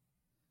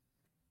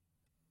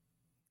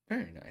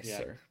 Very nice, Yeah.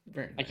 sir.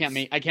 Very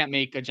nice. I can't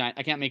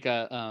make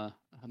a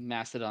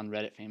Mastodon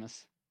Reddit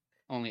famous.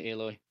 Only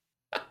Aloy.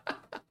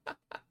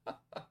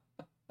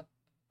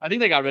 I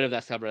think they got rid of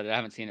that subreddit. I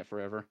haven't seen it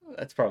forever.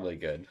 That's probably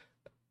good.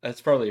 That's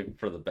probably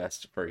for the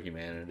best for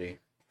humanity.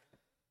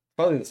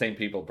 Probably the same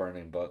people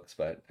burning books,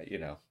 but I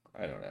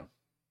don't know.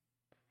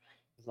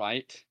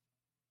 Right.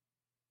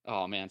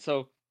 Oh man.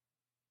 So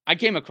I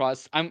came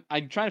across. I'm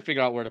trying to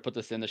figure out where to put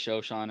this in the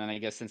show, Sean. And I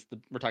guess since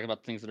we're talking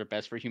about things that are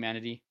best for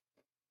humanity,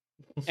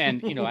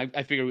 and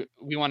I figure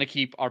we want to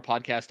keep our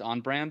podcast on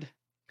brand.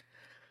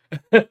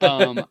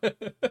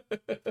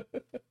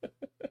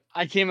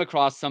 I came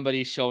across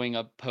somebody showing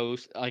a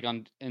post like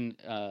on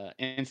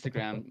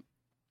Instagram,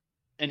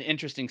 an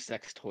interesting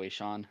sex toy,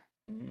 Sean.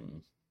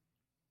 Mm.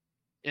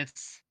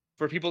 It's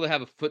for people that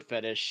have a foot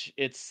fetish.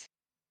 It's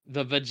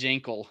the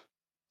vajankle.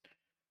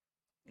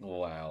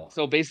 Wow.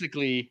 So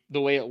basically, the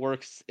way it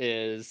works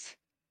is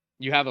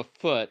you have a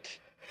foot,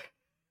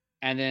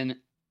 and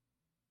then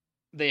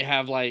they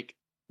have like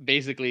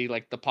basically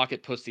like the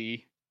pocket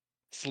pussy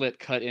slit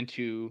cut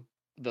into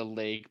the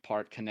leg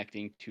part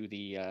connecting to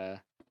the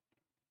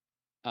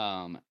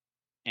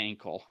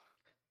ankle.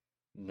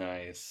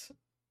 Nice.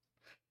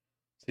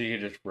 So you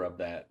just rub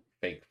that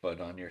fake foot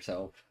on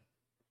yourself.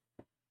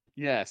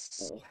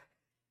 Yes.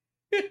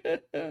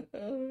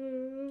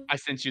 I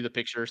sent you the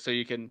picture so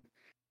you can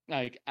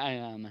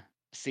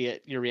see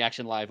it, your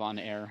reaction live on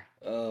air.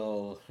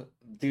 Oh,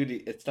 dude,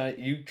 it's not,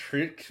 you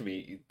tricked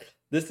me.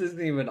 This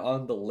isn't even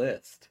on the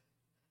list.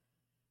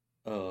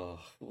 Oh,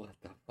 what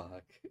the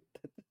fuck?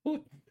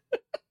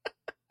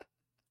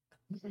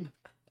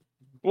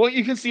 Well,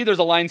 you can see there's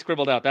a line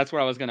scribbled out. That's where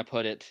I was gonna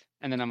put it,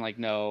 and then I'm like,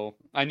 no,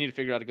 I need to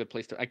figure out a good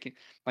place to. I can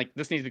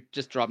this needs to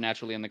just drop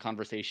naturally in the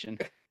conversation.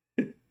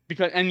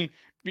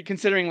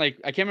 considering like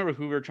I can't remember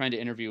who we were trying to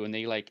interview, and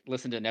they like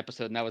listened to an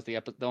episode, and that was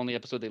the only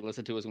episode they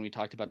listened to was when we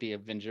talked about the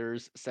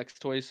Avengers sex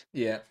toys.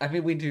 Yeah, I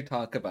mean, we do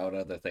talk about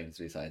other things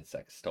besides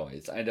sex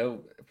toys. I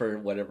know for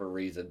whatever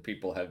reason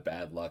people have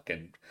bad luck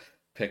and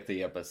pick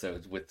the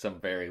episodes with some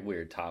very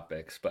weird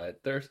topics, but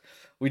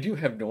we do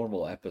have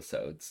normal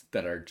episodes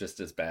that are just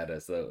as bad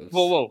as those.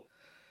 Whoa.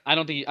 I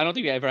don't think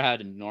we ever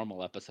had a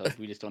normal episode.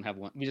 We just don't have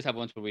one. We just have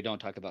ones where we don't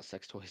talk about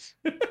sex toys.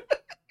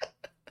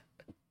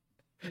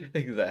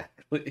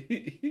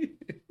 Exactly.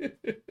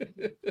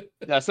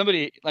 Yeah,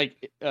 somebody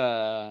like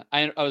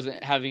I was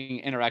having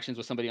interactions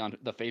with somebody on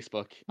the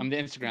Facebook, the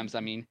Instagrams, I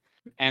mean,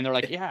 and they're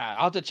like, "Yeah,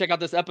 I'll have to check out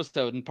this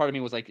episode." And part of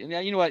me was like, "Yeah,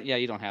 you know what? Yeah,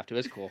 you don't have to.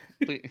 It's cool.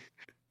 Please,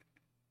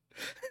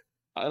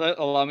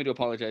 allow me to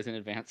apologize in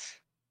advance."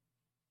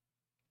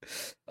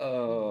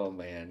 Oh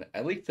man,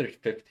 at least there's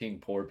 15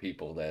 poor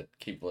people that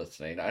keep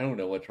listening. I don't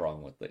know what's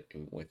wrong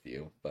with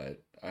you,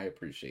 but I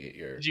appreciate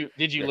Did you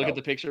your look at help.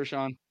 the picture,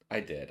 Sean? I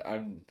did.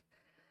 I'm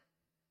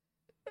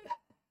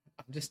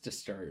just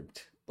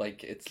disturbed.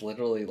 Like it's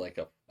literally like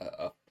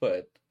a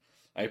foot.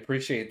 I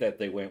appreciate that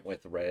they went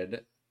with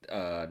red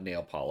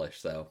nail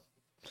polish though.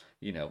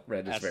 You know,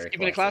 red is very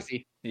Keeping it classy.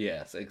 classy.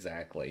 Yes,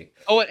 exactly.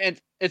 Oh, and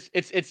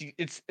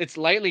it's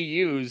lightly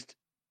used,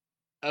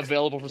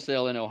 available for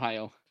sale in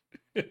Ohio.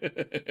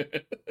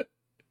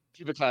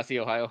 Keep it classy,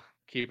 Ohio.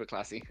 Keep it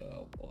classy.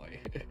 Oh boy.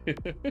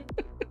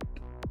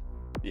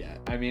 Yeah,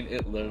 I mean,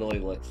 it literally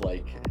looks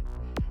like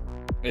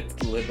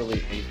it's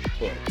literally 8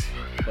 foot,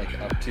 like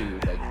up to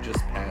like just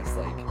past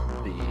like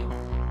the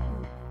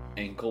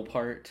ankle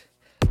part,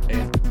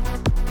 and